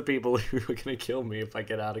these are the people who are gonna kill me if I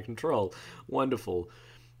get out of control. Wonderful.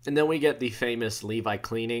 And then we get the famous Levi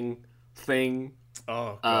cleaning thing.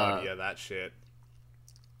 Oh, God, yeah, that shit.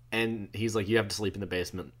 And he's like, you have to sleep in the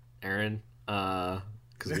basement, Eren,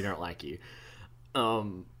 because we don't like you.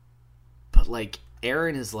 But like,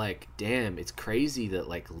 Eren is like, damn, it's crazy that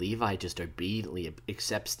like Levi just obediently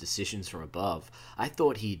accepts decisions from above. I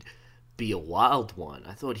thought he'd be a wild one.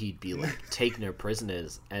 I thought he'd be like, take no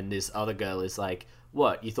prisoners. And this other girl is like,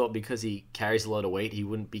 what? You thought because he carries a lot of weight, he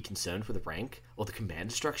wouldn't be concerned with the rank or the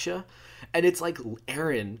command structure? And it's like,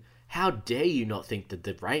 Eren, How dare you not think that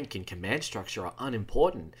the rank and command structure are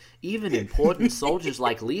unimportant? Even important soldiers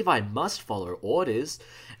like Levi must follow orders.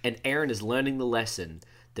 And Eren is learning the lesson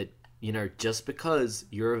that, just because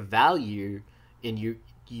you're of value and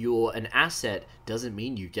you're an asset doesn't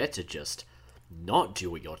mean you get to just not do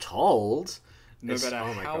what you're told. No matter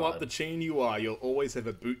oh my how God. up the chain you are, you'll always have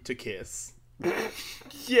a boot to kiss.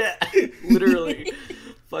 Yeah, literally.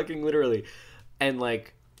 Fucking literally. And,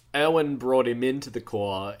 like, Erwin brought him into the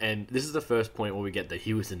Corps, and this is the first point where we get that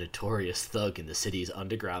he was a notorious thug in the city's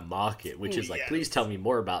underground market, which is like, yes. please tell me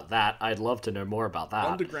more about that. I'd love to know more about that.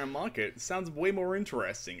 Underground market sounds way more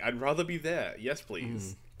interesting. I'd rather be there. Yes,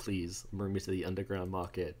 please. Please, bring me to the underground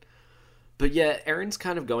market. But yeah, Eren's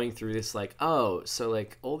kind of going through this like, oh, so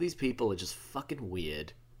like, all these people are just fucking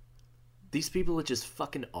weird. These people are just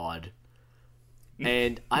fucking odd.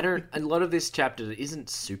 And a lot of this chapter isn't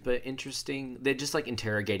super interesting. They're just like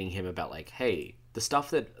interrogating him about like, hey, the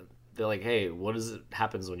stuff that they're like, hey, what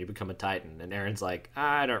happens when you become a Titan? And Eren's like,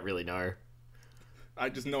 I don't really know. I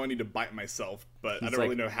just know I need to bite myself, but I He's don't like,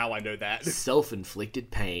 really know how I know that.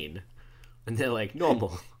 Self-inflicted pain. And they're like,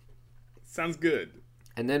 normal. Sounds good.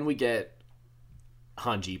 And then we get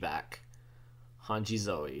Hanji back. Hanji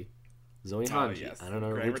Zoe. Zoe Hanji. Yes. I don't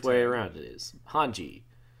know Great which way return. around it is. Hanji,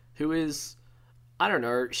 who is, I don't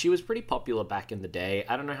know, she was pretty popular back in the day.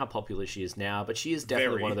 I don't know how popular she is now, but she is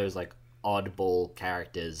definitely Very. one of those like oddball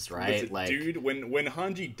characters, right? Listen, Like, dude, when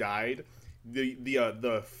Hanji died,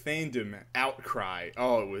 the fandom outcry,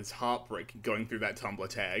 it was heartbreaking going through that Tumblr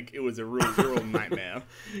tag. It was a real nightmare.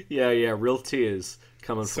 yeah, real tears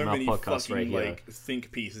coming So from our many podcast fucking right here. like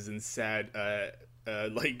think pieces and sad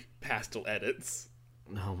like pastel edits.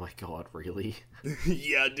 Oh my god, really?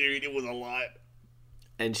 Yeah, dude, it was a lot.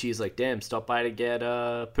 And she's like, damn, stop by to get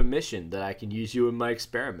permission that I can use you in my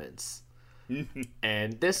experiments.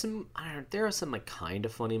 And there's some, there are some like kind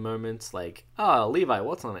of funny moments, like, oh, Levi,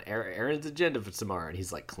 what's on Eren's agenda for tomorrow? And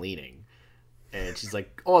he's like, cleaning. And she's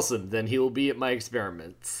like, awesome, then he will be at my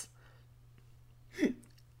experiments.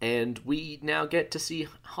 And we now get to see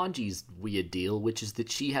Hanji's weird deal, which is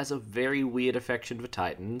that she has a very weird affection for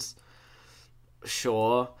Titans.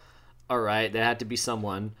 Sure. Alright, there had to be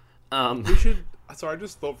someone. We should. So I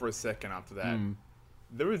just thought for a second after that.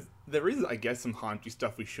 There is, I guess, some Hanji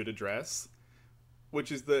stuff we should address,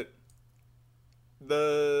 which is that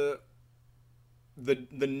the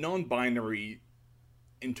non-binary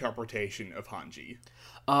interpretation of Hanji.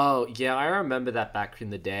 Oh, yeah, I remember that back in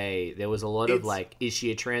the day. There was a lot of, It's- like, is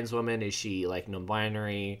she a trans woman? Is she, like,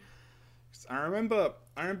 non-binary? I remember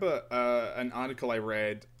an article I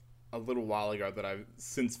read a little while ago that I've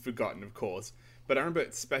since forgotten, of course. But I remember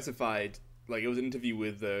it specified, like, it was an interview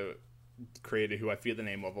with the creator who I forget the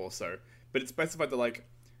name of also. But it specified that, like,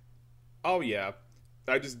 oh yeah,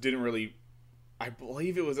 I just didn't really, I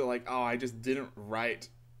believe it was like, oh, I just didn't write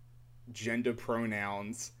gender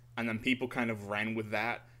pronouns. And then people kind of ran with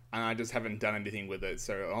that. And I just haven't done anything with it.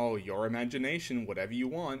 So, oh, your imagination, whatever you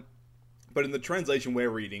want. But in the translation we're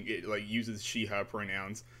reading, it, like, uses she, her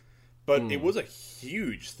pronouns. But it was a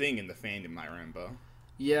huge thing in the fandom, I remember.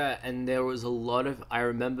 Yeah, and there was a lot of, I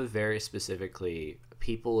remember very specifically,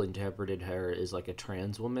 people interpreted her as, like, a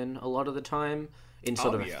trans woman a lot of the time, in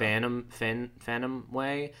sort of a yeah. phantom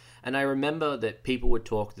way. And I remember that people would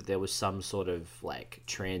talk that there was some sort of, like,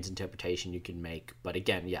 trans interpretation you could make. But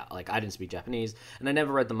again, yeah, like, I didn't speak Japanese, and I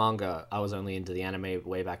never read the manga. I was only into the anime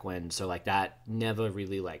way back when, so, like, that never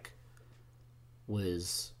really, like,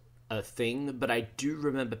 was a thing. But I do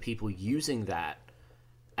remember people using that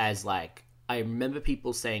as, like, I remember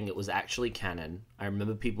people saying it was actually canon. I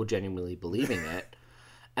remember people genuinely believing it.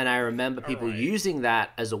 And I remember people using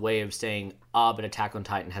that as a way of saying, but Attack on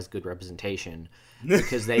Titan has good representation.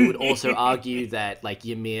 Because they would also argue that, like,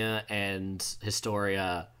 Ymir and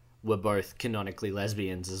Historia were both canonically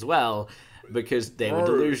lesbians as well, because they were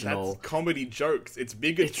delusional. That's comedy jokes. It's It's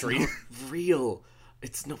bigotry. not real.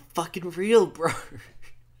 It's not fucking real, bro.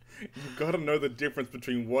 You've got to know the difference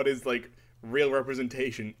between what is, like, real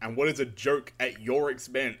representation and what is a joke at your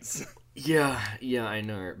expense. Yeah, I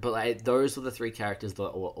know. But those were the three characters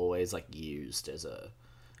that were always, like, used as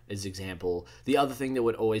example. The other thing that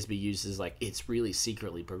would always be used is, like, it's really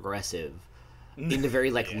secretly progressive in the very,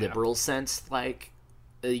 like, liberal sense. Like,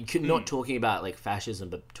 not talking about, like, fascism,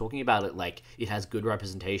 but talking about it like it has good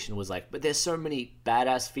representation was like, but there's so many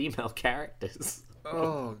badass female characters.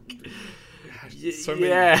 Oh, so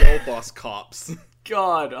yeah. many girl boss cops.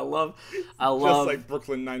 God, I love Just like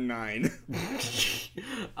Brooklyn Nine-Nine.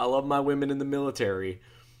 I love my women in the military.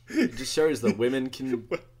 It just shows that women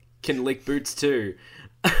can lick boots too.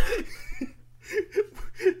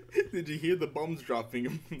 Did you hear the bombs dropping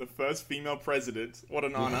from the first female president? What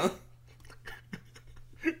an honor.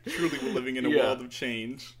 Truly, we're living in a world of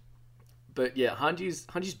change. But yeah,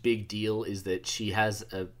 Hanji's big deal is that she has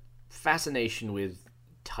a fascination with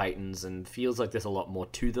Titans and feels like there's a lot more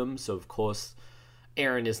to them. So of course,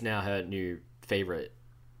 Eren is now her new favorite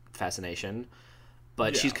fascination.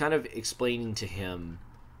 But she's kind of explaining to him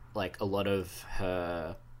like a lot of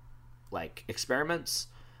her like experiments.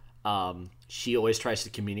 She always tries to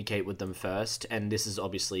communicate with them first, and this is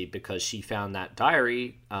obviously because she found that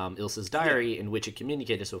diary, Ilsa's diary, in which it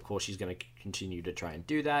communicated, so of course she's going to continue to try and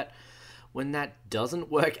do that. When that doesn't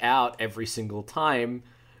work out every single time,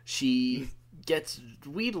 she gets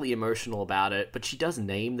weirdly emotional about it, but she does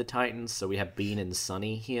name the Titans, so we have Bean and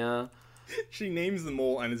Sunny here. She names them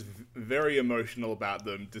all and is very emotional about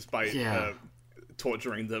them, despite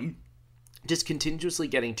torturing them. Just continuously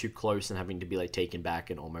getting too close and having to be like taken back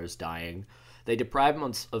and almost dying. They deprive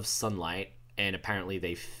them of sunlight, and apparently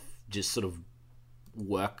they just sort of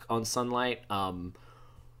work on sunlight.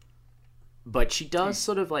 But she does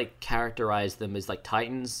sort of like characterize them as like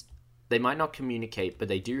Titans. They might not communicate, but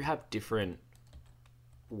they do have different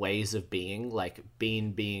ways of being. Like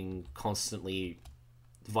Bean being constantly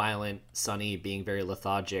violent, Sunny being very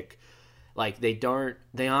lethargic. Like they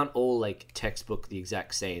aren't all like textbook the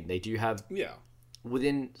exact same. They do have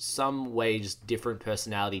within some ways different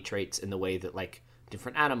personality traits in the way that like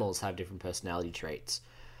different animals have different personality traits.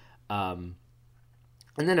 And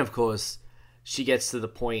then of course she gets to the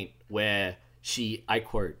point where I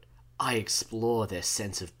quote, "I explore their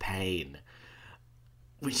sense of pain,"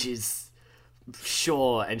 which is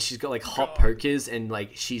sure. And she's got like hot pokers and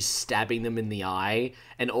like she's stabbing them in the eye,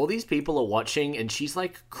 and all these people are watching, and she's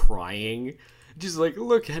like crying. She's like,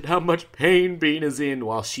 "Look at how much pain Bean is in,"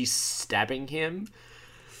 while she's stabbing him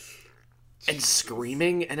and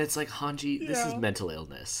screaming. And it's like, Hanji, this is mental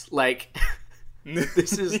illness. Like,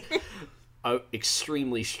 this is an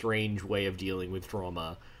extremely strange way of dealing with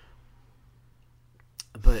trauma.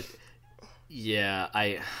 But yeah,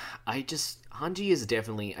 Hanji is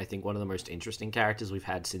definitely, I think, one of the most interesting characters we've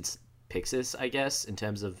had since Pixis, I guess, in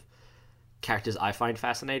terms of characters I find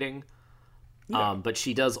fascinating. Yeah. But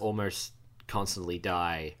she does almost constantly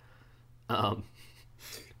die.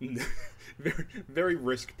 Very, very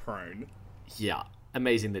risk prone. Yeah,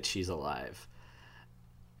 amazing that she's alive.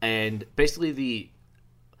 And basically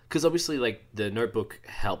because obviously like the Notebook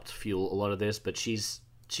helped fuel a lot of this, but she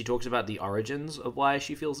talks about the origins of why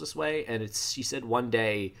she feels this way, and she said one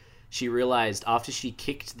day she realized after she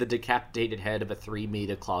kicked the decapitated head of a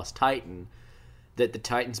 3-meter class Titan that the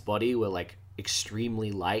Titan's body were like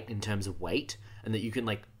extremely light in terms of weight, and that you can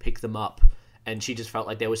like pick them up, and she just felt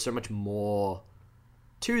like there was so much more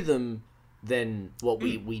to them than what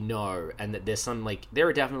we know, and that there's some like there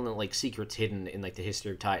are definitely like secrets hidden in like the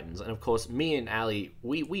history of Titans. And of course me and Ali,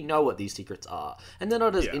 we know what these secrets are, and they're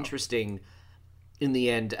not as interesting in the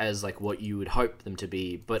end as like what you would hope them to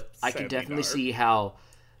be, but I can definitely see how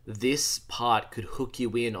this part could hook you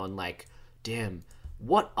in on like, damn,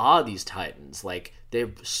 what are these Titans? Like,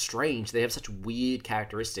 they're strange, they have such weird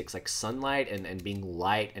characteristics, like sunlight and being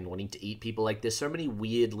light and wanting to eat people. Like, there's so many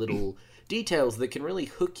weird little details that can really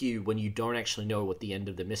hook you when you don't actually know what the end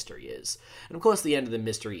of the mystery is. And of course the end of the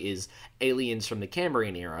mystery is aliens from the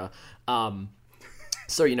Cambrian era,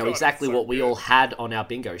 so you know exactly what we all had on our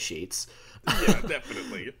bingo sheets. Yeah,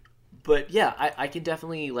 definitely. But yeah, I can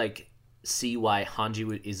definitely like see why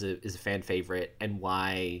Hanji is a fan favorite, and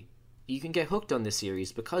why you can get hooked on this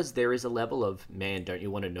series, because there is a level of, man, don't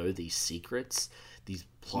you want to know these secrets, these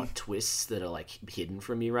plot twists that are like hidden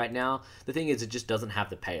from you right now. The thing is, it just doesn't have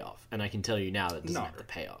the payoff, and I can tell you now it doesn't have the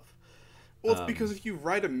payoff. Well, it's because if you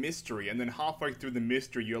write a mystery and then halfway through the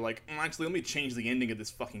mystery you're like, actually, let me change the ending of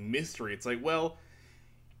this fucking mystery. It's like, well,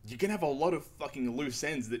 you can have a lot of fucking loose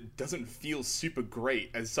ends that doesn't feel super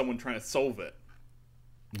great as someone trying to solve it.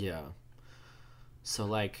 Yeah. So,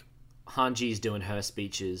 like, Hanji's doing her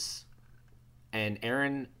speeches, and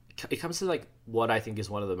Eren, it comes to, like, what I think is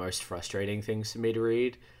one of the most frustrating things for me to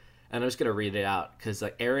read, and I'm just going to read it out, because,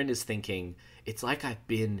 like, Eren is thinking, it's like I've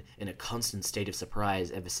been in a constant state of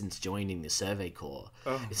surprise ever since joining the Survey Corps.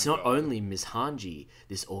 It's not only Miss Hanji,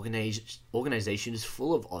 this organization is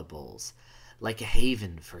full of oddballs, like a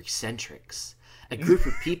haven for eccentrics. A group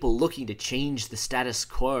of people looking to change the status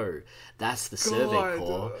quo. That's the Survey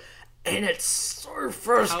Corps. And it's so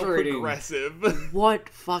frustrating. How progressive. What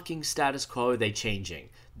fucking status quo are they changing?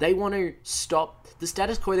 They want to stop... The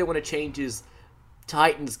status quo they want to change is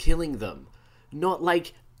Titans killing them. Not,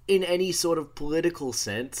 like, in any sort of political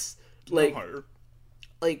sense. Like, No.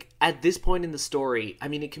 Like, at this point in the story, I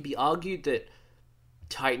mean, it can be argued that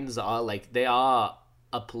Titans are, like, they are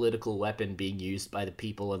a political weapon being used by the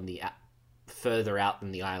people on the further out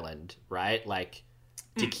than the island, right? Like,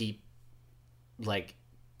 to keep, like,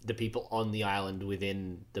 the people on the island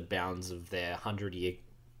within the bounds of their 100-year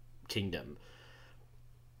kingdom.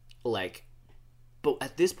 Like, but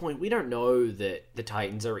at this point, we don't know that the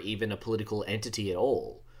Titans are even a political entity at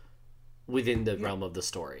all within the realm of the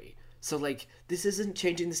story. So, like, this isn't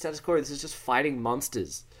changing the status quo. This is just fighting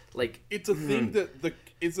monsters. Like, it's a thing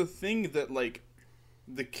that like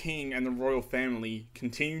the king and the royal family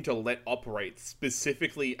continue to let operate,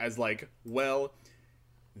 specifically as like, well,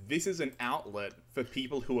 this is an outlet for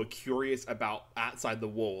people who are curious about outside the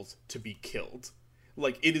walls to be killed.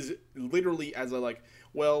 Like, it is literally as a like,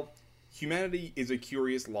 well, humanity is a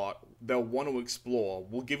curious lot. They'll want to explore.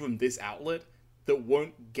 We'll give them this outlet that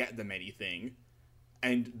won't get them anything,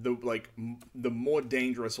 and the more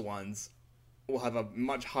dangerous ones will have a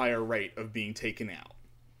much higher rate of being taken out.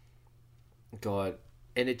 God,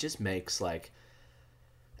 and it just makes, like,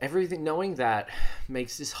 everything, knowing that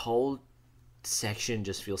makes this whole section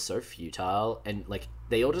just feel so futile, and, like,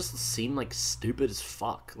 they all just seem, like, stupid as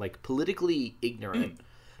fuck, like, politically ignorant,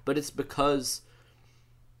 but it's because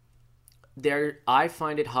I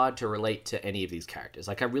find it hard to relate to any of these characters.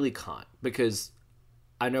 Like, I really can't, because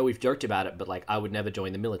I know we've joked about it, but, like, I would never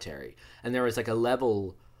join the military, and there is, like, a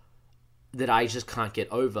level that I just can't get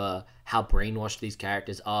over how brainwashed these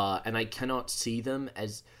characters are, and I cannot see them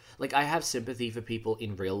as... Like, I have sympathy for people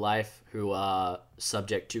in real life who are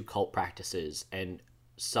subject to cult practices and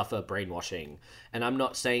suffer brainwashing, and I'm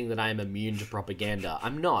not saying that I am immune to propaganda.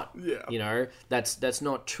 I'm not. Yeah. You know, that's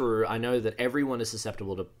not true. I know that everyone is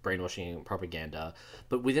susceptible to brainwashing and propaganda,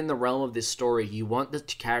 but within the realm of this story, you want the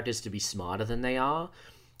characters to be smarter than they are.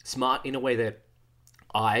 Smart in a way that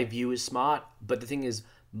I view as smart, but the thing is,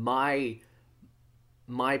 my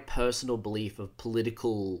personal belief of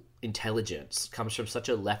political intelligence comes from such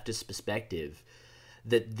a leftist perspective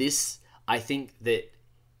that I think that,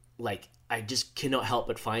 like, I just cannot help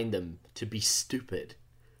but find them to be stupid.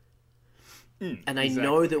 And I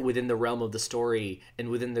know that within the realm of the story and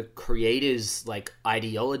within the creators' like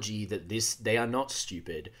ideology that they are not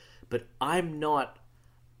stupid, but I'm not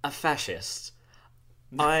a fascist.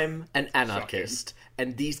 I'm an anarchist,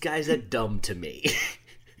 and these guys are dumb to me.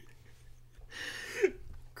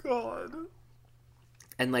 God.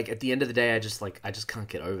 And like at the end of the day, I just can't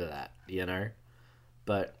get over that, you know?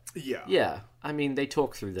 But yeah, I mean, they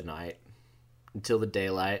talk through the night until the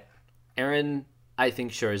daylight. Eren, I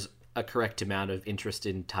think, shows a correct amount of interest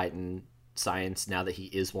in Titan science now that he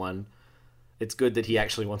is one. It's good that he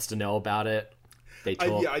actually wants to know about it. They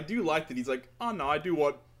talk. I do like that he's like, oh no, I do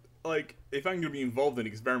what, like, if I'm going to be involved in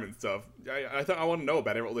experiment stuff, I want to know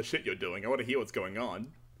about all the shit you're doing. I want to hear what's going on.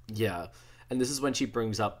 Yeah. And this is when she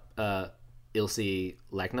brings up Ilse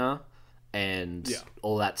Lagna and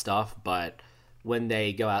all that stuff, but when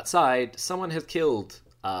they go outside, someone has killed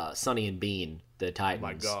Sonny and Bean, the Titans. Oh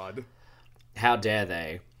my god. How dare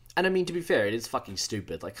they? And I mean, to be fair, it is fucking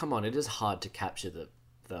stupid. Like, come on, it is hard to capture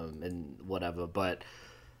them and whatever, but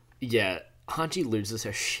yeah, Hanji loses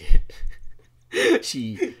her shit.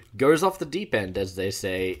 She goes off the deep end, as they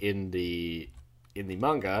say in the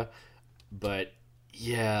manga, but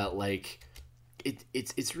yeah, like...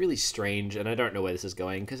 It's really strange, and I don't know where this is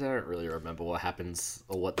going because I don't really remember what happens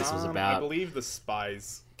or what this was about. I believe the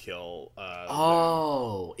spies kill.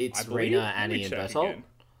 It's Reina, Annie, and Bertolt.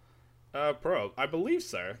 I believe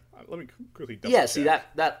so. Let me quickly double check. Yeah, see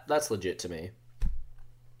that's legit to me.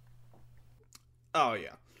 Oh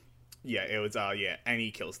yeah, it was. Annie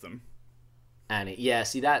kills them. Annie, yeah.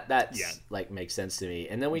 See that's like makes sense to me.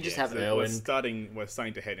 And then we just have Erwin. We're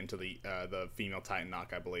starting to head into the female Titan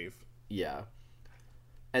arc, I believe. Yeah.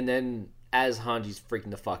 And then, as Hanji's freaking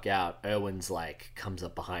the fuck out, Erwin's like, comes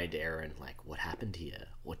up behind Eren, like, what happened here?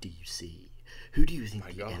 What do you see? Who do you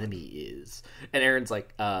think the enemy is? And Eren's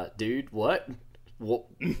like, dude, what? What?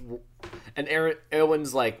 And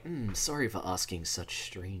Erwin's like, sorry for asking such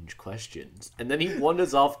strange questions. And then he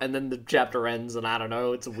wanders off, and then the chapter ends, and I don't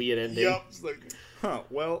know, it's a weird ending. Yep, it's like,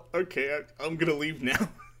 well, okay, I'm gonna leave now.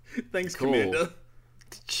 Thanks, cool. Commander.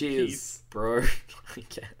 Cheers, peace. Bro, I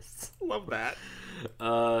guess. Love that.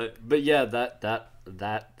 But yeah,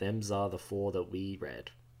 them's are the 4 that we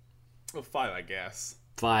read. Well, 5, I guess.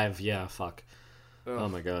 5, yeah, fuck. Ugh. Oh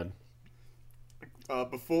my god.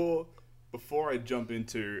 Before I jump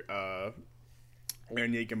into Eren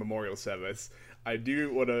Yeager Memorial Service, I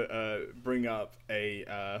do want to bring up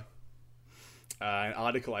an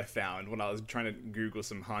article I found when I was trying to Google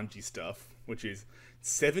some Hanji stuff, which is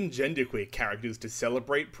 7 genderqueer characters to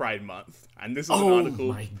celebrate Pride Month. And this was an article...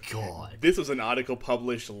 Oh my god. This was an article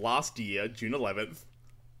published last year, June 11th.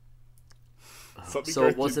 Something So it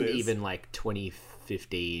directed wasn't this. even like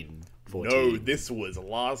 2015, 14. No, this was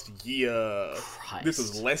last year. Christ. This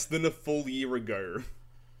was less than a full year ago.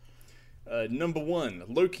 Number 1,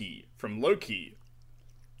 Loki from Loki.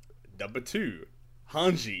 Number 2,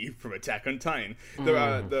 Hanji from Attack on Titan.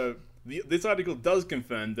 This article does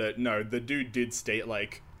confirm that no, the dude did state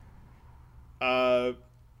like,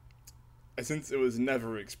 since it was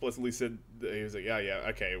never explicitly said that he was like, yeah,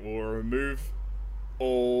 okay, we'll remove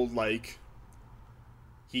all like.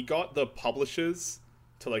 He got the publishers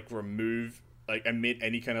to like remove like omit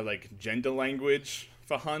any kind of like gender language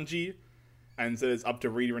for Hanji, and so it's up to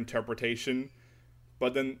reader interpretation.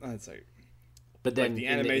 But then it's like. But then Like, the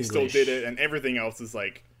in anime still English- did it, and everything else is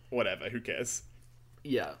like, whatever, who cares?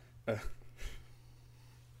 Yeah.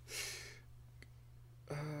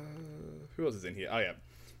 Who else is in here? Oh,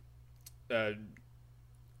 yeah.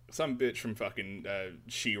 Some bitch from fucking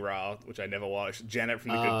She-Ra, which I never watched. Janet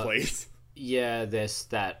from The Good Place. Yeah, this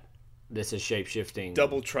is shape-shifting.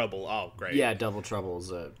 Double Trouble. Oh, great. Yeah, Double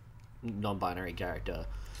Trouble's a non-binary character.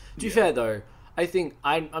 To be fair, though, I think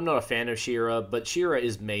I'm not a fan of She-Ra, but She-Ra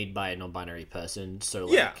is made by a non-binary person, so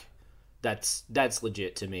like Yeah. that's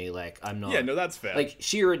legit to me. Like I'm not. Yeah, no, that's fair. Like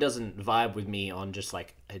She-Ra doesn't vibe with me on just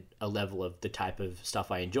like a level of the type of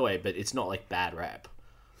stuff I enjoy, but it's not like bad rap.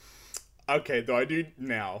 Okay, though I do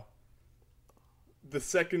now.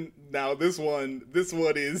 This one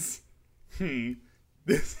is,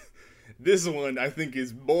 this one I think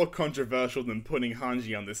is more controversial than putting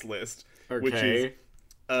Hanji on this list, which is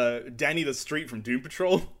Danny the Street from Doom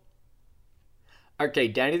Patrol. Okay,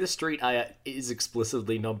 Danny the Street is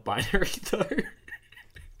explicitly non-binary though.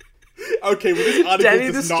 Okay, well this article Danny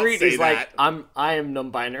the does not Street say is that. like I am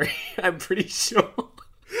non-binary. I'm pretty sure.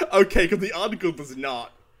 Okay, because the article does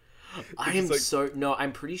not.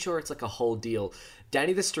 I'm pretty sure it's like a whole deal.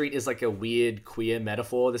 Danny the Street is like a weird queer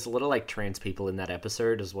metaphor. There's a lot of like trans people in that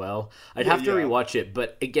episode as well. I'd have to yeah. rewatch it,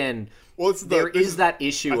 but again, Well, there is that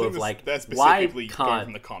issue of like why going from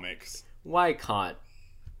can't the comics.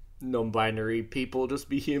 non-binary people just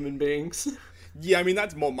be human beings? Yeah, I mean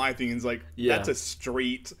that's more my thing. Is like Yeah. that's a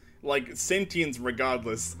street, like sentience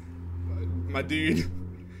regardless. My dude.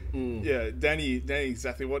 Yeah, Danny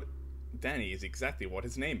is exactly what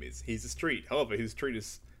his name is. He's a street. However, his street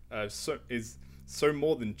is so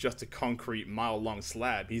more than just a concrete mile-long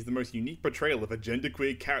slab. He's the most unique portrayal of a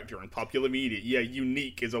genderqueer character in popular media. Yeah,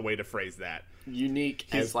 unique is a way to phrase that. Unique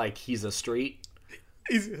as like he's a street.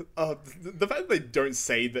 Is the fact that they don't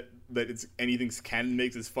say that it's anything's canon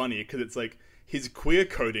makes it funny because it's like his queer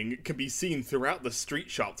coding can be seen throughout the street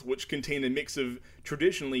shops, which contain a mix of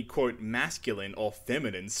traditionally quote masculine or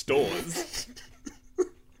feminine stores.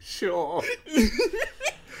 Sure.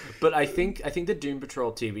 But I think the Doom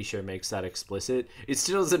Patrol TV show makes that explicit. It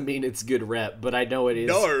still doesn't mean it's good rep, but I know it is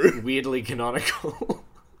No. weirdly canonical.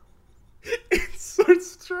 It's so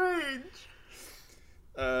strange.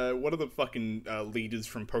 One of the fucking leaders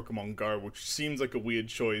from Pokemon Go, which seems like a weird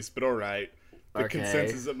choice, but all right. The Okay.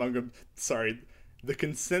 consensus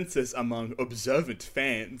among observant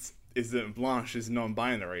fans is that Blanche is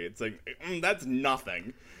non-binary. It's like that's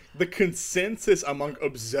nothing. The consensus among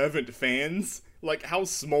observant fans, like how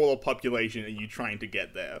small a population are you trying to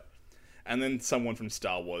get there? And then someone from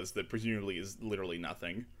Star Wars that presumably is literally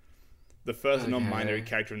nothing. The first non-binary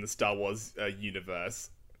character in the Star Wars universe.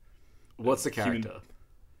 What's the character?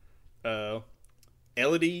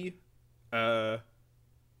 Elodie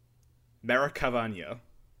Maracavania.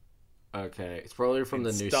 Okay, it's probably from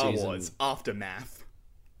the new Star season. Wars Aftermath.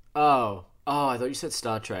 Oh, I thought you said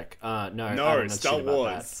Star Trek. No, I don't know Star shit about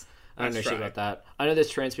Wars. that. I don't know That's shit right. about that. I know there's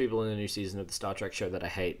trans people in the new season of the Star Trek show that I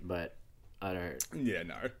hate, but I don't Yeah,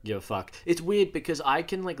 no. give a fuck. It's weird because I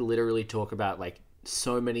can like literally talk about like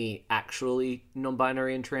so many actually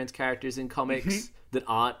non-binary and trans characters in comics that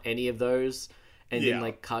aren't any of those, and in Yeah.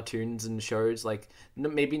 like cartoons and shows, like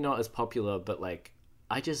maybe not as popular, but like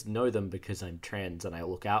I just know them because I'm trans and I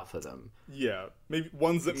look out for them. Yeah, maybe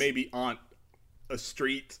ones that maybe aren't a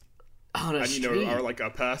street On a and street, are like a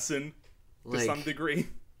person to Like- some degree.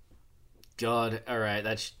 God, all right,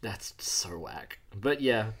 that's so whack. But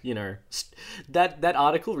yeah, that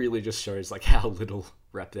article really just shows like how little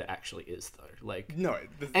rep there actually is, though. Like, No,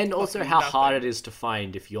 and also fucking how nothing. hard it is to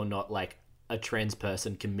find if you're not like a trans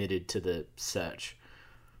person committed to the search.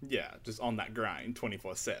 Yeah, just on that grind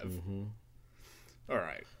 24/7. All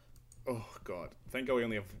right. Oh god, thank God we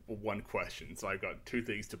only have one question, so I've got two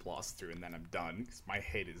things to blast through, and then I'm done because my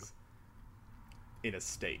head is in a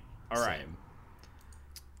state. All right. Same.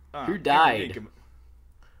 Aaron Who died?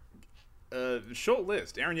 Yeager- short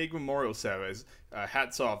list. Aaron Yeager Memorial Service.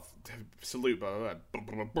 Hats off. Salute. Blah, blah, blah,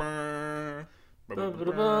 blah, blah, blah, blah, blah,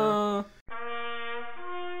 blah, blah.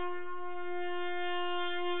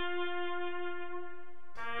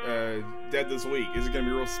 dead this week. This is gonna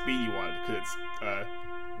be a real speedy one because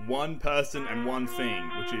it's one person and one thing,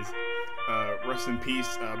 which is rest in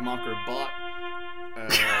peace, Marco Bot.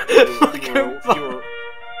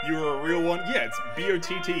 You were a real one. Yeah, it's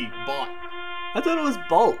B-O-T-T, Bot. I thought it was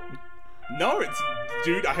Bolt. No, it's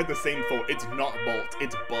dude. I had the same thought. It's not Bolt.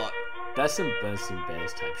 It's Bot. That's some Bursting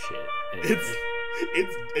Bears type shit. Anyway.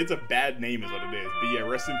 It's a bad name, is what it is. But yeah,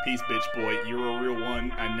 rest in peace, bitch boy. You're a real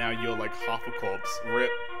one, and now you're like half a corpse.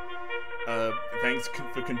 Rip. Thanks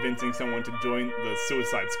for convincing someone to join the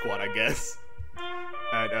Suicide Squad, I guess.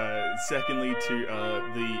 And secondly, to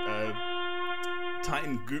the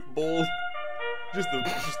Titan Goop Ball, just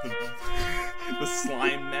the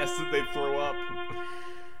slime mess that they throw up.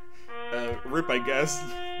 Rip, I guess.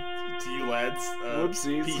 To you lads.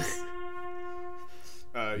 Whoopsies. Peace.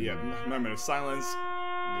 Yeah, moment of silence.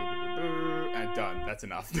 And done. That's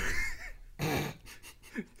enough.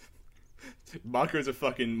 Marco's a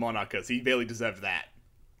fucking monarchist. He barely deserved that.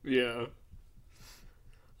 Yeah.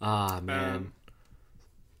 Ah, man.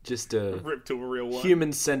 Just a Rip to a real one.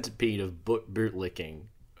 human centipede of bootlicking.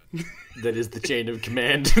 That is the chain of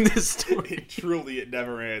command in this story. It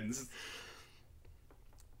never ends.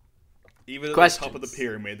 Even at Questions. the top of the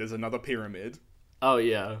pyramid, there's another pyramid. Oh,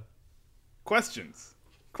 yeah. Questions.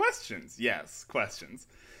 Yes, questions.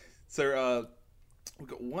 So, we've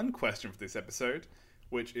got one question for this episode,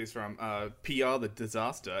 which is from PR the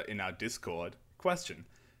Disaster in our Discord. Question.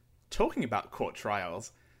 Talking about court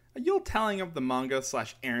trials, you're telling of the manga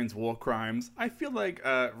 / Aaron's war crimes. I feel like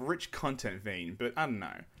a rich content vein, but I don't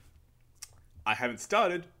know. I haven't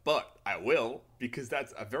started, but I will, because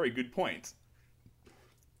that's a very good point.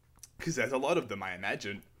 Because there's a lot of them, I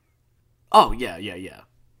imagine. Oh, yeah.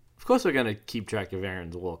 Of course we're gonna keep track of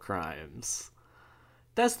Aaron's war crimes.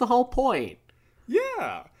 That's the whole point.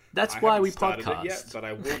 Yeah. That's I why haven't we started podcast. it yet, but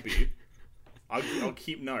I will be. I'll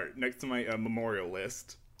keep note next to my memorial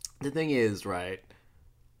list. The thing is, right,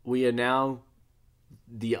 we are now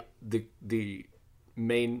the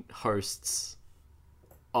main hosts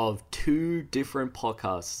of 2 different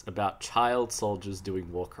podcasts about child soldiers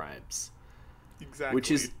doing war crimes. Exactly. Which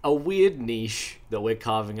is a weird niche that we're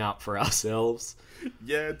carving out for ourselves.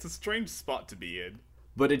 Yeah, it's a strange spot to be in.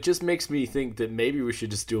 But it just makes me think that maybe we should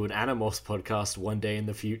just do an Animorphs podcast one day in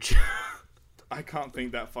the future. I can't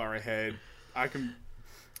think that far ahead. I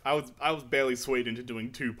was barely swayed into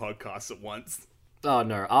doing 2 podcasts at once. Oh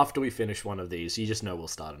no, after we finish one of these, you just know we'll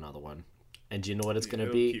start another one. And do you know what it's going to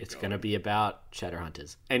it'll be? keep It's going. going to be about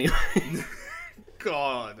Shadowhunters. Anyway.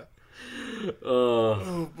 God. Oh,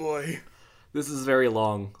 Oh boy. this is very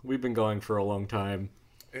long. We've been going for a long time.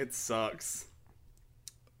 It sucks.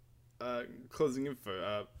 Closing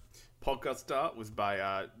info. Podcast start was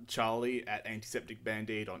by Charlie at Antiseptic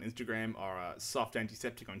Band-Aid on Instagram, or Soft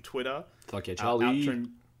Antiseptic on Twitter. Fuck yeah, Charlie.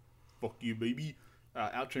 Fuck you, baby.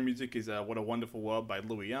 Outro music is What a Wonderful World by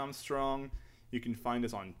Louis Armstrong. You can find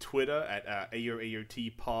us on Twitter at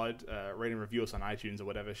AOAOT Pod. Rate and review us on iTunes or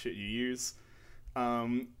whatever shit you use.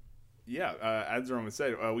 As Roman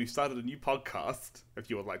said, we've started a new podcast, if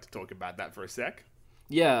you would like to talk about that for a sec.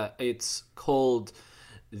 Yeah, it's called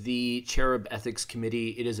the Cherub Ethics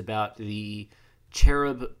Committee. It is about the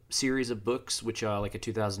Cherub series of books, which are like a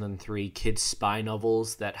 2003 kids spy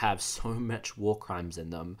novels that have so much war crimes in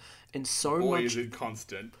them. And so Boy, much... is it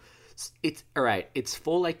constant. It's alright, it's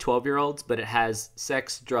for like 12-year-olds, but it has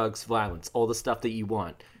sex, drugs, violence, all the stuff that you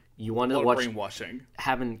want. You want A to lot watch of brainwashing.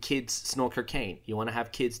 having kids snort cocaine. You want to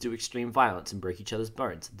have kids do extreme violence and break each other's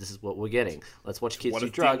bones. This is what we're getting. Let's watch kids What do a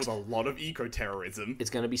deal drugs. with a lot of eco-terrorism. It's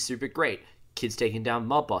going to be super great. Kids taking down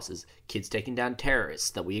mob bosses. Kids taking down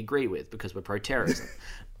terrorists that we agree with because we're pro-terrorism.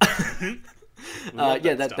 Love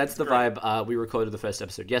that stuff. That's It's the great. vibe. We recorded the first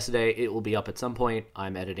episode yesterday. It will be up at some point.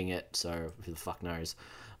 I'm editing it, so who the fuck knows.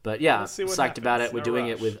 But yeah, We'll see what psyched about happens. it. We're No doing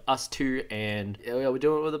it rush. with us 2, and yeah, we're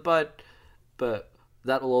doing it with a bud. But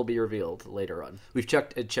that will all be revealed later on. We've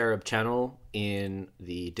chucked a Cherub channel in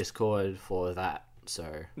the Discord for that.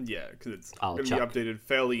 So Yeah, because it's I'll going to chuck. be updated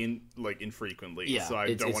fairly infrequently, Yeah, so I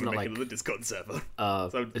it's don't want to not make like- it to the Discord server.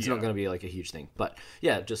 it's not going to be like a huge thing. But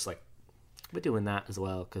yeah, just like we're doing that as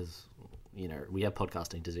well because we have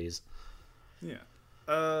podcasting disease. Yeah.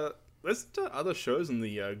 Listen to other shows on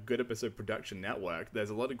the Good Episode Production Network. There's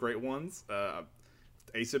a lot of great ones.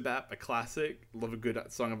 Asobap, a classic. Love a good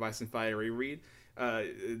Song of Ice and Fire reread.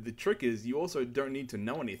 The trick is you also don't need to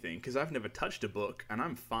know anything, because I've never touched a book, and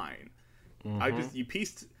I'm fine.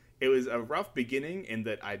 It was a rough beginning in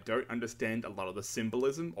that I don't understand a lot of the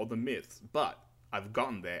symbolism or the myths, but I've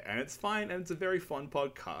gotten there, and it's fine, and it's a very fun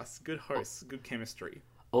podcast. Good hosts, good chemistry.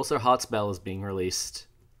 Also, Heartspell is being released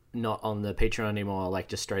not on the Patreon anymore, like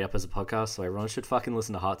just straight up as a podcast. So everyone should fucking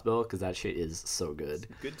listen to Heartspell because that shit is so good.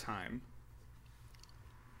 Good time.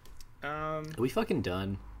 Are we fucking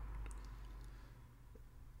done?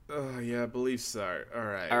 Oh, yeah, I believe so. All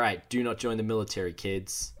Alright, do not join the military,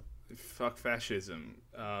 kids. Fuck fascism.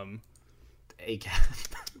 ACAB.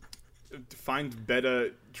 Find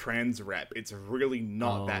better trans rap. It's really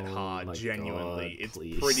not that Oh hard, my genuinely. God, it's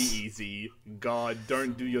please. pretty easy. God,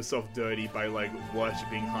 don't do yourself dirty by, like,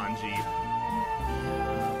 worshipping Hanji.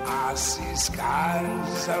 I see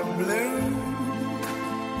skies of blue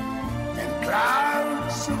and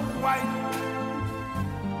clouds of white.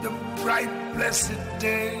 The bright, blessed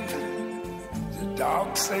day, the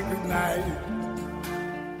dark, sacred night.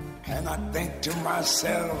 And I think to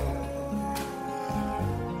myself,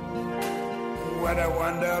 what a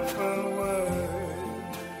wonderful world.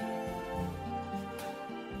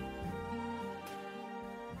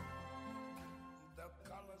 The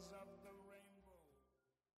colors of the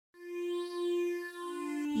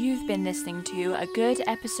rainbow. You've been listening to a Good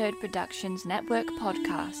Episode Productions Network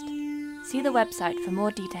podcast. See the website for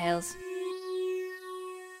more details.